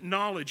infinite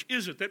knowledge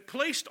is it that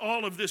placed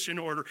all of this in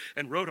order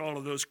and wrote all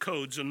of those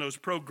codes and those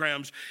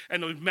programs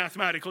and those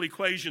mathematical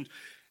equations?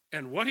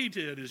 And what he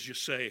did is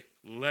just say,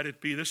 let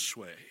it be this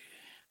way.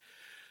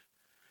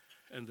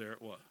 And there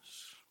it was.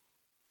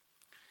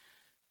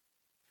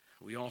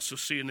 We also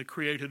see in the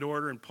created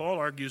order, and Paul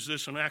argues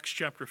this in Acts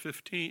chapter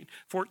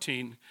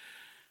 14,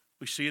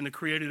 we see in the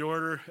created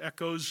order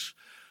echoes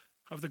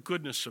of the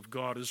goodness of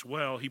God as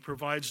well. He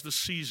provides the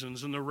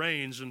seasons and the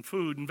rains and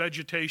food and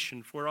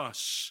vegetation for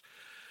us.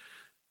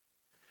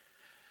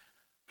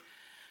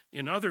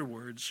 In other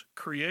words,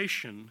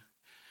 creation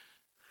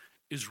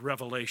is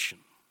revelation.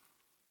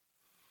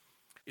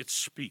 It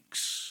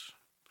speaks.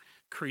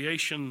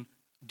 Creation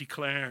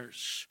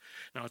declares.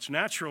 Now, it's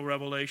natural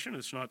revelation.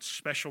 It's not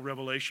special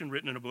revelation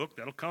written in a book.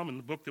 That'll come in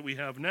the book that we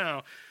have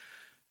now.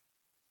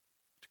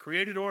 The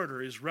created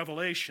order is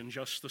revelation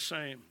just the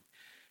same.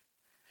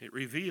 It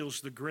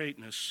reveals the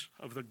greatness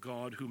of the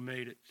God who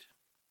made it.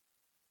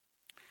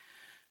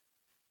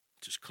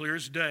 It's as clear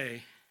as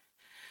day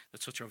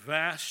that such a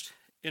vast,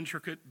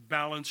 intricate,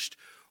 balanced,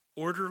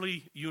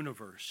 orderly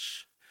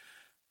universe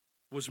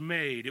was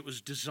made. It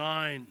was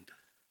designed.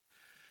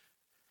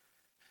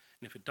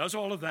 And if it does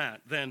all of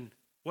that, then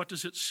what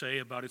does it say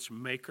about its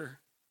maker?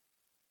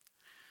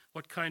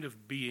 What kind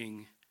of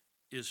being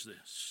is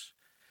this?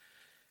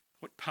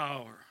 What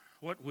power?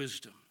 What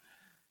wisdom?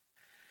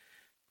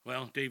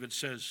 Well, David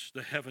says,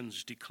 the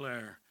heavens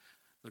declare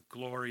the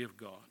glory of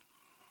God.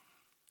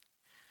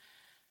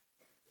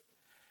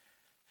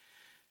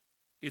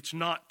 It's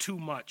not too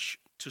much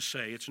to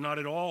say. It's not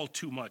at all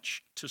too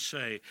much to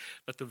say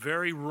that the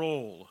very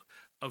role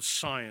of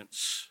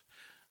science,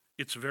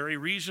 its very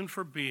reason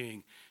for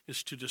being,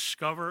 is to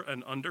discover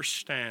and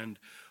understand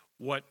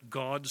what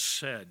God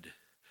said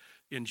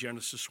in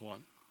Genesis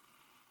 1.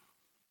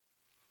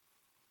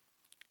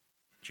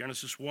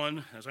 Genesis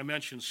 1, as I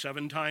mentioned,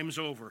 7 times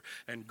over.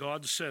 And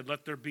God said,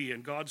 let there be.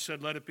 And God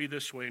said, let it be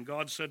this way. And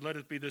God said, let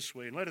it be this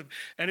way.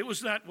 And it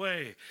was that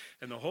way.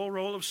 And the whole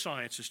role of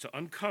science is to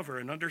uncover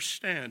and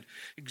understand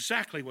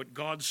exactly what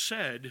God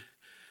said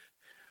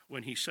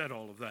when he said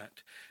all of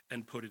that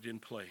and put it in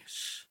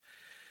place.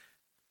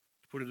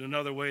 To put it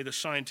another way, the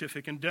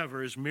scientific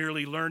endeavor is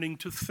merely learning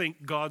to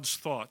think God's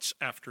thoughts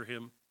after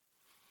him.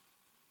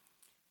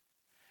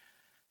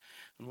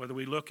 And whether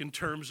we look in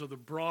terms of the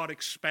broad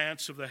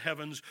expanse of the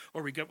heavens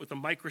or we get with the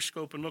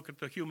microscope and look at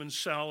the human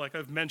cell, like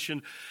I've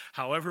mentioned,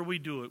 however we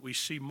do it, we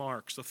see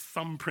marks, the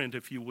thumbprint,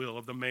 if you will,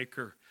 of the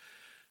maker.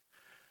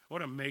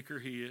 What a maker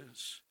he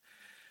is.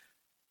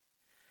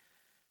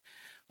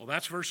 Well,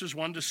 that's verses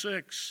 1 to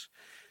 6.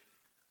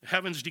 The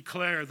heavens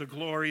declare the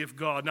glory of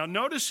God. Now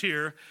notice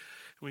here,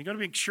 we've got to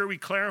make sure we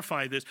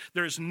clarify this,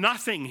 there's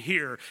nothing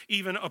here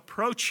even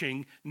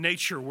approaching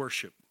nature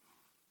worship.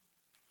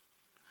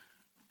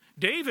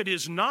 David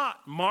is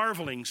not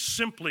marveling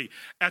simply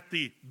at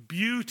the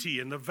beauty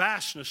and the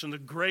vastness and the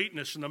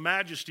greatness and the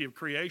majesty of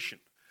creation.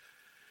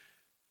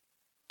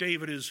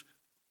 David is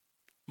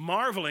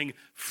marveling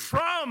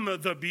from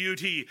the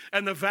beauty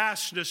and the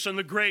vastness and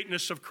the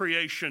greatness of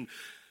creation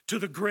to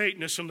the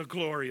greatness and the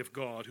glory of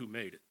God who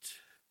made it.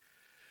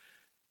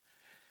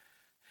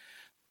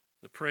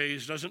 The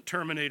praise doesn't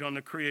terminate on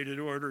the created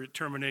order, it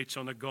terminates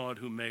on the God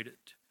who made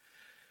it.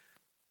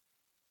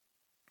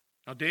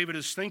 Now, David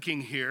is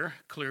thinking here,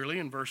 clearly,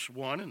 in verse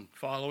 1 and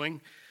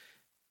following,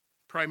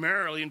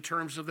 primarily in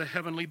terms of the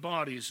heavenly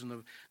bodies and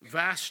the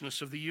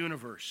vastness of the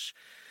universe.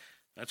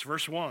 That's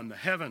verse 1, the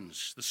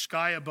heavens, the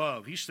sky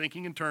above. He's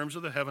thinking in terms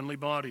of the heavenly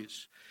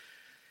bodies.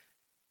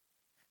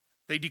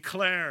 They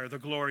declare the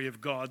glory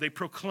of God. They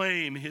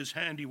proclaim his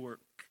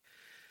handiwork.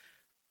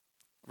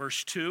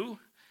 Verse 2,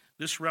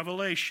 this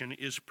revelation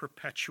is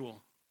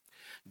perpetual.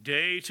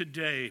 Day to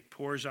day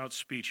pours out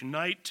speech.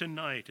 Night to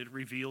night it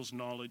reveals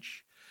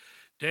knowledge.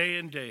 Day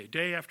and day,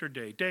 day after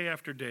day, day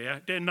after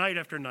day, night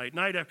after night,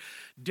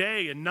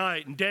 day and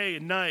night, and day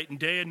and night, and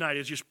day and night.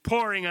 It's just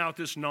pouring out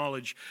this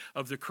knowledge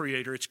of the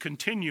Creator. It's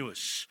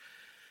continuous.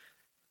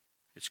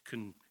 It's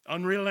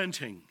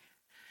unrelenting.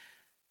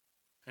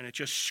 And it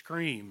just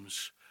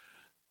screams,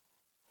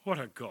 what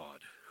a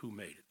God who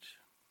made it.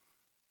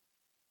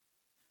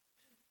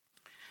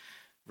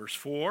 Verse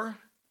 4,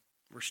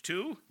 verse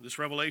 2, this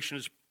revelation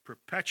is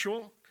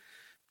perpetual,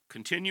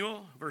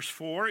 continual. Verse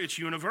 4, it's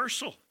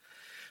universal.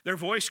 Their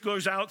voice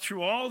goes out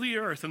through all the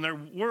earth and their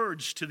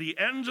words to the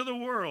ends of the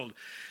world.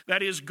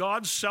 That is,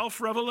 God's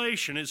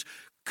self-revelation is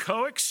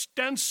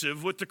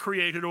coextensive with the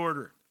created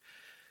order.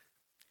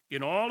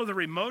 In all of the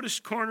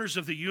remotest corners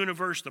of the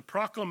universe, the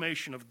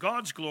proclamation of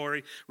God's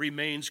glory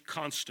remains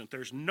constant.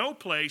 There's no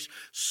place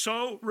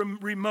so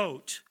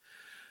remote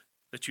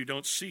that you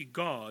don't see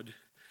God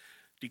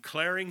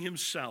declaring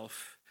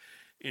himself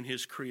in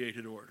his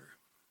created order.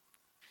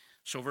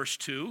 So verse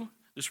 2,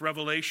 this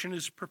revelation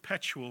is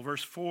perpetual.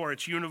 Verse 4,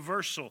 it's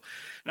universal.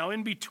 Now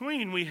in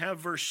between we have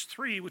verse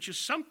 3, which is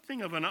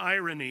something of an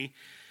irony,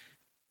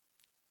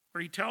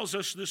 where he tells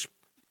us this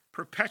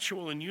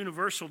perpetual and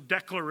universal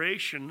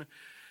declaration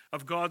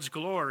of God's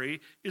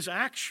glory is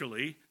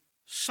actually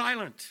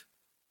silent.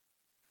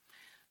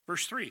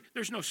 Verse 3,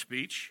 there's no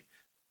speech,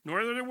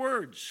 nor are there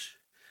words.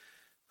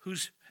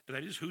 Whose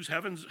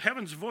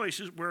heaven's voice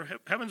is where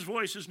heaven's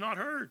voice is not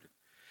heard.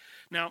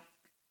 Now,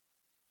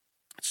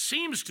 It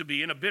seems to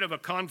be in a bit of a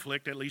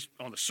conflict, at least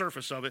on the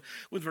surface of it,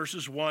 with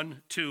verses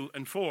 1, 2,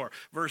 and 4.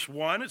 Verse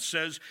 1, it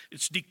says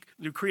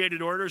the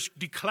created order is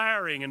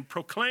declaring and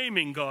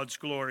proclaiming God's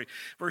glory.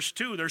 Verse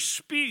 2, their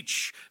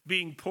speech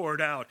being poured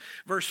out.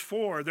 Verse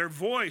 4, their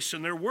voice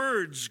and their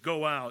words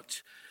go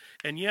out.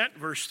 And yet,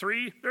 verse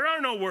 3, there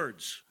are no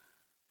words.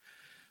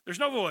 There's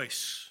no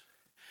voice.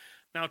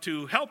 Now,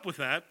 to help with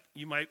that,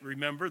 you might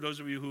remember, those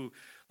of you who,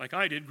 like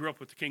I did, grew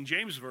up with the King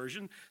James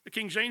Version, the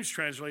King James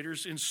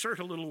translators insert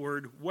a little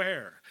word,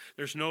 where.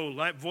 There's no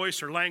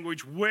voice or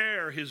language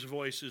where his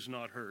voice is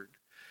not heard.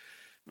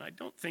 And I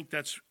don't think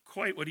that's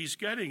quite what he's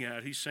getting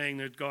at. He's saying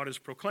that God is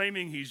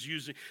proclaiming,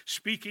 he's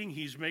speaking,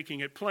 he's making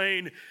it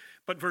plain.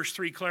 But verse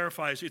 3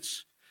 clarifies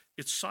it's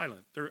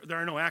silent.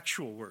 There are no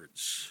actual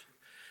words.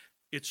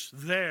 It's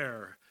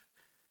there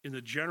in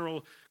the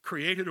general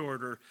created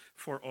order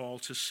for all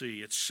to see.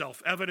 It's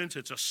self-evident.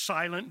 It's a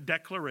silent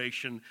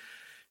declaration.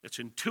 It's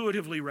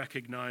intuitively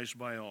recognized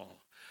by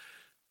all.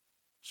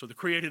 So the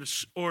created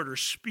order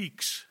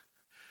speaks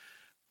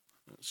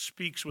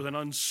with an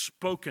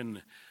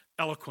unspoken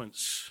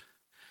eloquence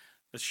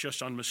that's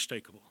just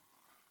unmistakable.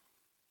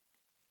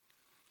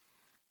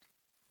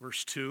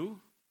 Verse 2,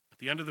 at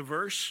the end of the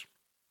verse,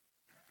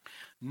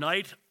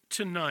 night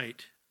to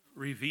night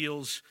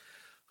reveals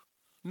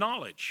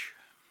knowledge.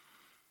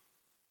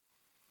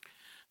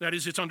 That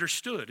is, it's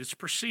understood, it's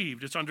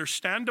perceived, it's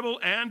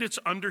understandable, and it's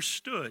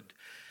understood.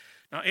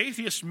 Now,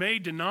 atheists may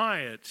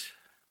deny it.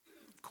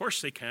 Of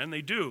course they can,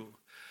 they do.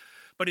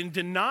 But in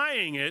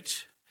denying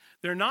it,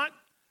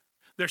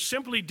 they're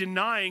simply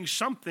denying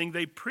something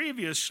they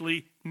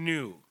previously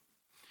knew.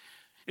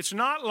 It's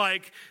not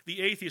like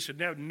the atheists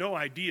had no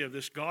idea of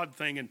this God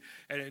thing and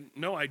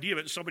no idea of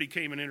it. Somebody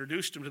came and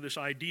introduced him to this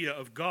idea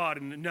of God,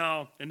 and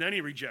then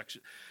he rejects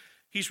it.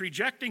 He's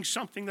rejecting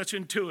something that's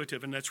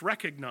intuitive and that's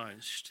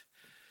recognized.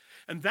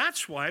 And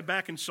that's why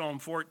back in Psalm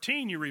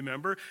 14, you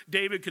remember,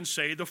 David can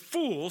say, the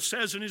fool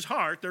says in his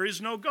heart, there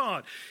is no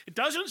God. It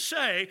doesn't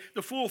say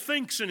the fool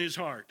thinks in his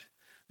heart,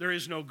 there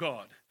is no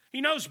God.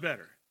 He knows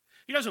better.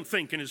 He doesn't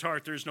think in his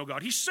heart, there is no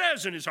God. He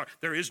says in his heart,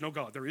 there is no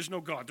God, there is no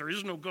God, there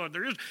is no God,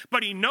 there is.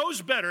 But he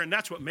knows better, and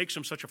that's what makes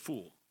him such a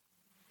fool.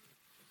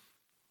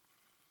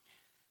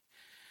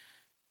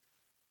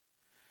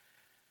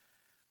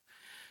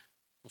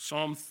 Well,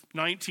 Psalm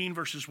 19,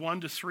 verses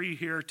 1 to 3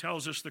 here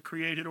tells us the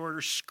created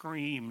order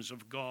screams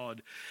of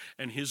God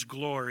and his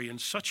glory in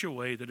such a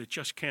way that it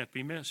just can't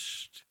be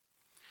missed.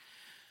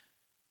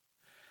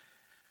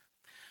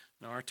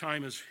 Now, our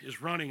time is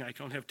running. I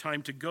don't have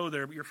time to go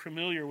there, but you're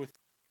familiar with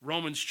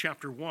Romans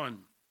chapter 1.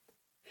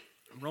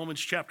 In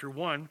Romans chapter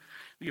 1,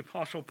 the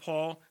Apostle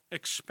Paul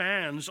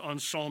expands on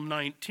Psalm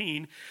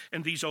 19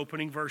 and these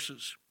opening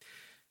verses.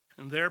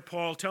 And there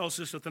Paul tells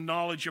us that the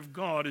knowledge of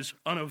God is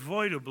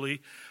unavoidably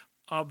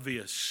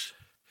obvious.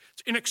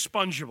 It's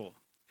inexpugnable.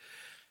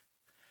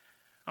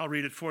 I'll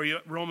read it for you.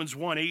 Romans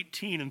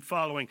 1:18 and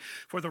following.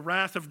 For the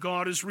wrath of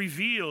God is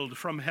revealed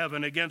from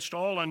heaven against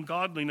all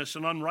ungodliness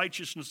and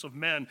unrighteousness of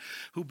men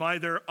who by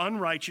their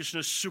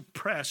unrighteousness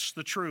suppress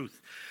the truth.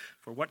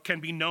 For what can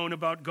be known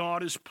about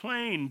God is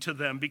plain to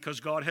them because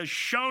God has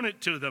shown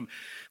it to them.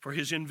 For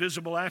his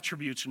invisible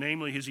attributes,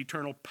 namely his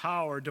eternal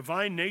power,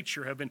 divine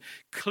nature, have been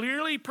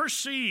clearly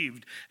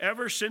perceived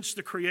ever since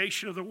the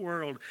creation of the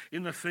world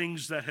in the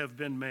things that have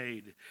been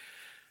made.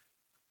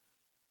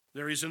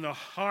 There is in the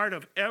heart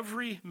of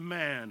every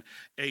man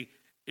an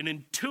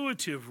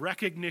intuitive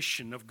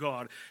recognition of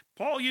God.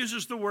 Paul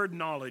uses the word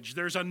knowledge.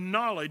 There's a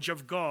knowledge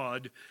of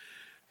God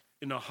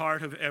in the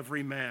heart of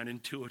every man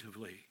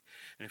intuitively.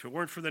 And if it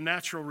weren't for the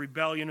natural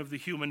rebellion of the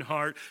human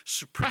heart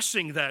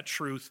suppressing that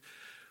truth,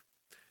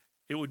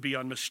 it would be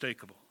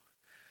unmistakable.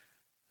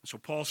 And so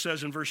Paul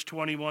says in verse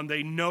 21,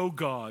 they know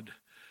God,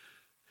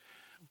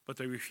 but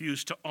they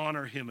refuse to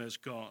honor him as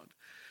God.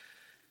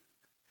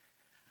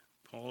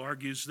 Paul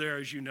argues there,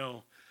 as you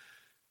know,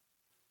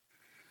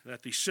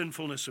 that the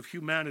sinfulness of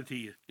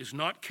humanity is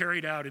not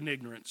carried out in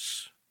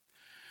ignorance.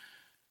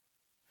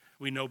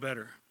 We know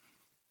better.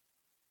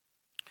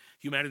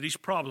 Humanity's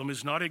problem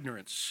is not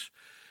ignorance.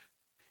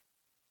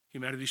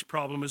 Humanity's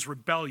problem is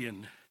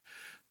rebellion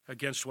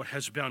against what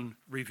has been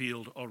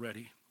revealed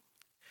already.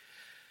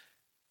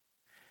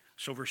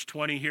 So verse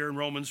 20 here in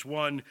Romans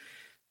 1,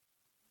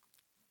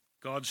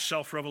 God's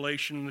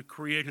self-revelation in the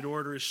created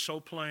order is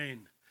so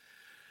plain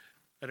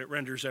that it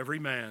renders every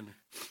man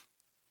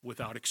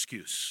without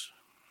excuse.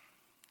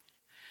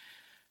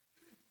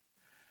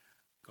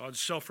 God's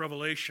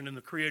self-revelation in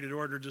the created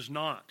order does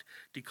not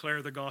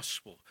declare the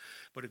gospel,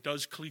 but it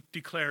does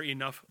declare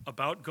enough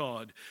about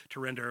God to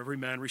render every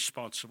man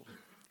responsible.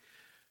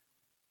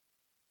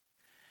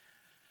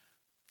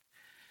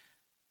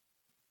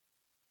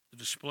 The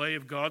display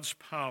of God's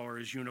power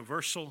is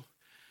universal,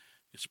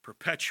 it's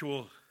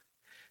perpetual,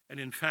 and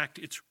in fact,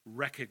 it's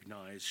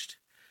recognized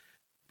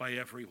by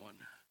everyone.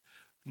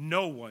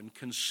 No one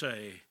can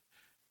say,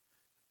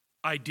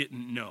 I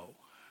didn't know.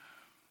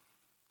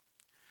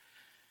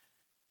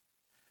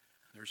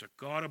 There's a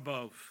God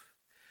above.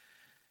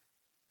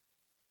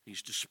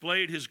 He's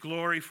displayed his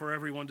glory for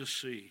everyone to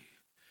see.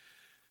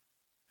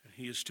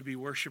 he is to be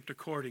worshiped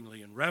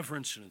accordingly in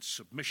reverence and in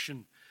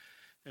submission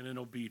and in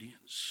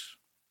obedience.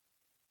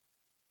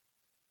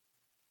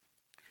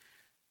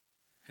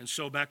 And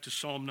so back to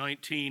Psalm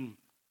 19,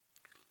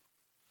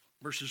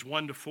 verses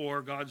 1 to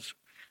 4, God's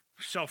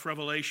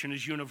self-revelation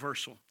is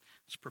universal.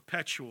 It's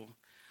perpetual.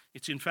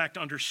 It's in fact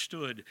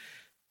understood.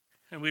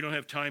 And we don't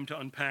have time to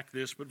unpack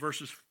this, but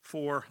verses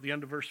 4, the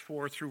end of verse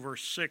 4 through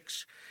verse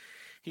 6,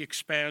 he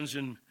expands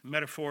in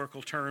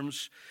metaphorical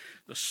terms.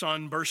 The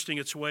sun bursting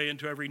its way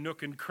into every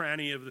nook and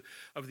cranny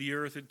of the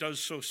earth. It does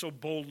so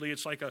boldly.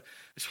 It's like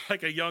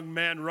a young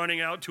man running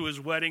out to his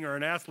wedding or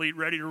an athlete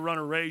ready to run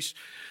a race.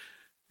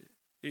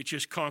 It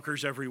just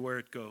conquers everywhere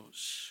it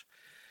goes.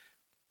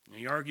 And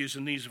he argues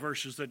in these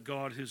verses that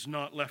God has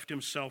not left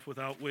himself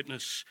without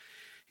witness.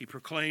 He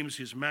proclaims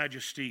his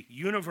majesty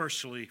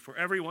universally for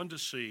everyone to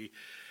see.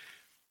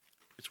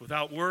 It's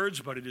without words,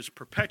 but it is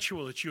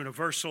perpetual, it's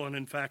universal, and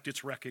in fact,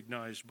 it's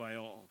recognized by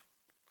all.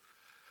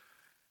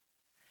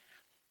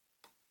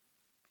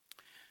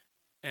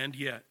 And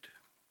yet,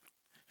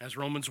 as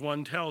Romans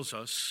 1 tells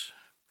us,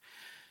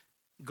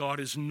 God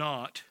is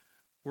not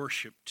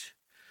worshipped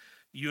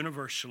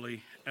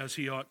universally as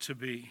he ought to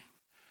be.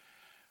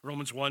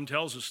 Romans 1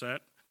 tells us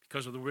that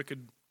because of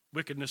the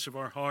wickedness of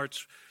our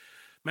hearts,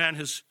 man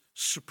has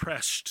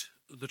suppressed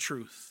the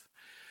truth.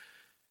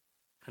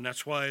 And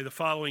that's why the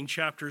following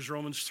chapters,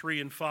 Romans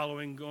 3 and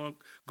following,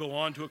 go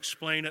on to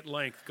explain at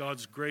length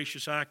God's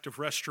gracious act of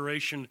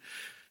restoration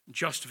and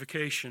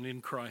justification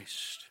in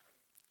Christ.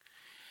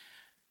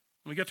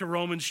 When we get to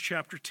Romans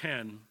chapter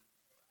 10,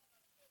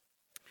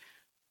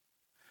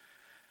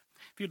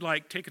 if you'd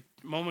like, take a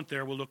moment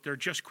there. We'll look there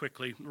just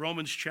quickly.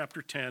 Romans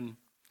chapter 10.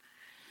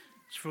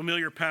 It's a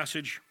familiar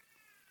passage.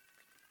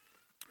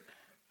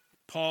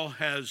 Paul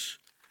has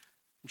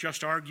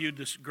just argued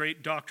this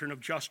great doctrine of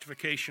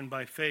justification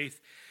by faith.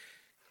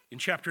 In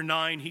chapter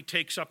 9, he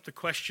takes up the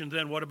question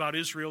then, what about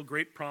Israel?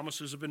 Great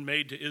promises have been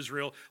made to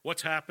Israel.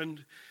 What's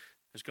happened?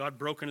 Has God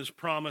broken his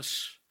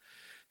promise?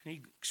 And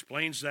he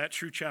explains that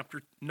through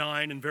chapter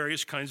 9 in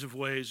various kinds of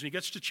ways. And he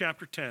gets to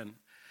chapter 10.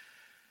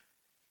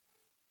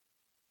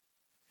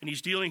 And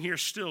he's dealing here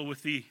still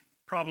with the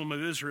problem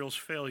of Israel's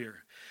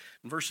failure.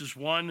 In verses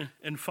 1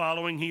 and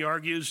following, he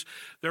argues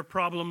their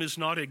problem is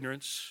not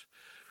ignorance.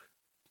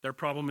 Their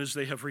problem is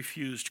they have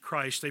refused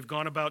Christ. They've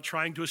gone about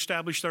trying to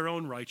establish their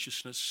own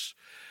righteousness.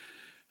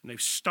 And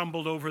they've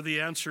stumbled over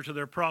the answer to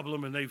their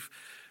problem, and they've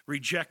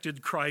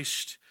rejected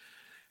Christ.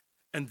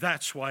 And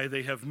that's why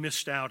they have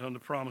missed out on the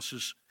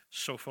promises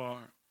so far.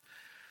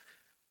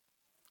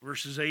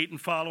 Verses 8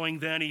 and following,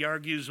 then, he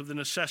argues of the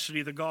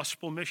necessity of the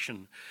gospel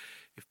mission.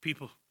 If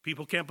people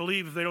can't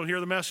believe if they don't hear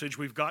the message,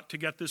 we've got to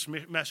get this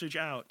message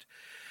out.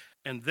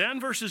 And then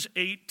verses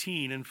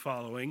 18 and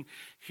following,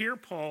 here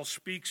Paul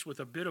speaks with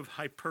a bit of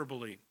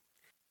hyperbole.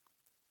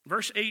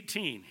 Verse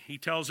 18, he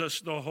tells us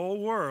the whole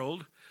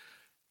world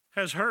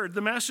has heard the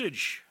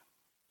message.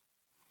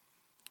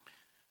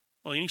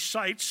 Well, he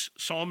cites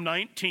Psalm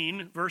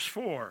 19, verse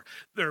 4.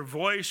 Their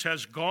voice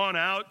has gone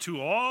out to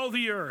all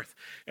the earth,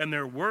 and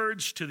their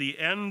words to the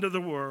end of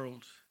the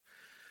world.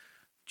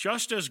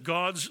 Just as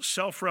God's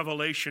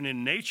self-revelation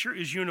in nature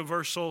is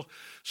universal,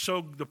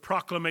 so the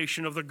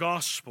proclamation of the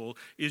gospel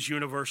is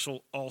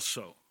universal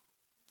also.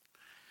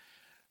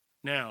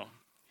 Now,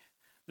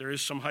 there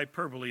is some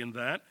hyperbole in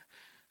that.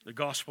 The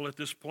gospel at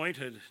this point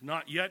had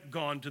not yet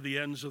gone to the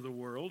ends of the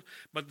world,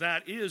 but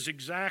that is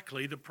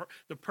exactly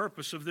the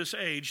purpose of this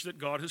age that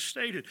God has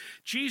stated.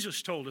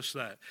 Jesus told us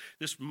that.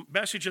 This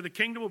message of the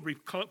kingdom will be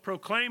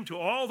proclaimed to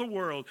all the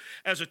world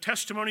as a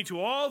testimony to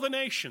all the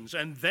nations,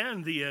 and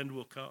then the end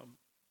will come.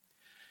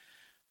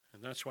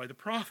 And that's why the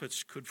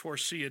prophets could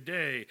foresee a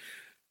day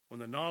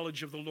when the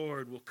knowledge of the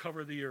Lord will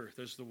cover the earth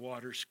as the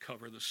waters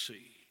cover the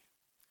sea.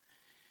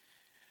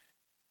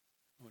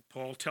 What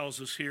Paul tells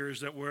us here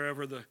is that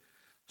wherever the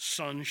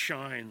sun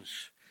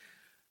shines,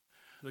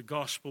 the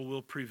gospel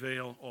will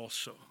prevail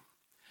also.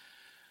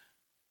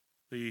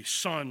 The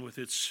sun, with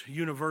its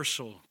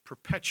universal,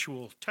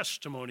 perpetual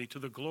testimony to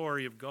the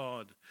glory of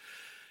God,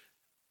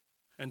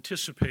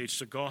 anticipates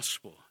the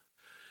gospel,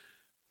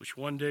 which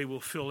one day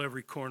will fill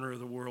every corner of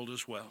the world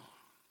as well.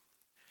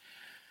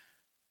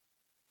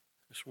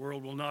 This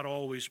world will not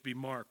always be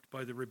marked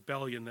by the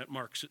rebellion that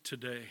marks it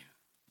today.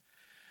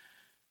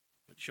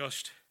 But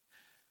just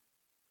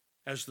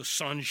as the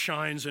sun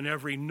shines in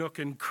every nook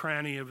and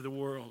cranny of the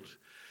world,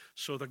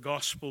 so the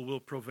gospel will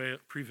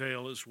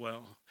prevail as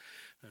well.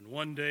 And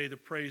one day the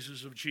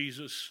praises of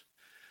Jesus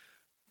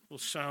will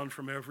sound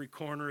from every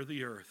corner of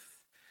the earth,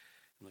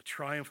 and the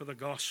triumph of the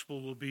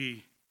gospel will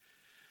be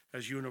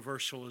as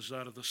universal as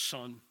that of the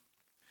sun.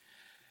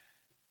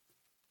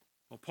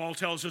 Well, Paul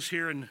tells us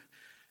here in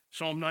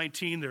Psalm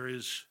 19 there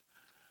is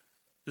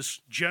this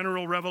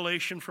general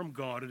revelation from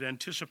God. It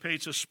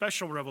anticipates a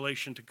special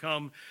revelation to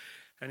come,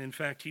 and in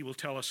fact, he will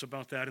tell us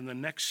about that in the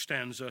next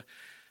stanza,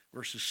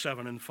 verses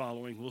 7 and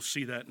following. We'll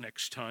see that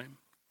next time.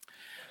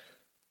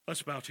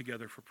 Let's bow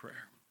together for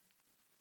prayer.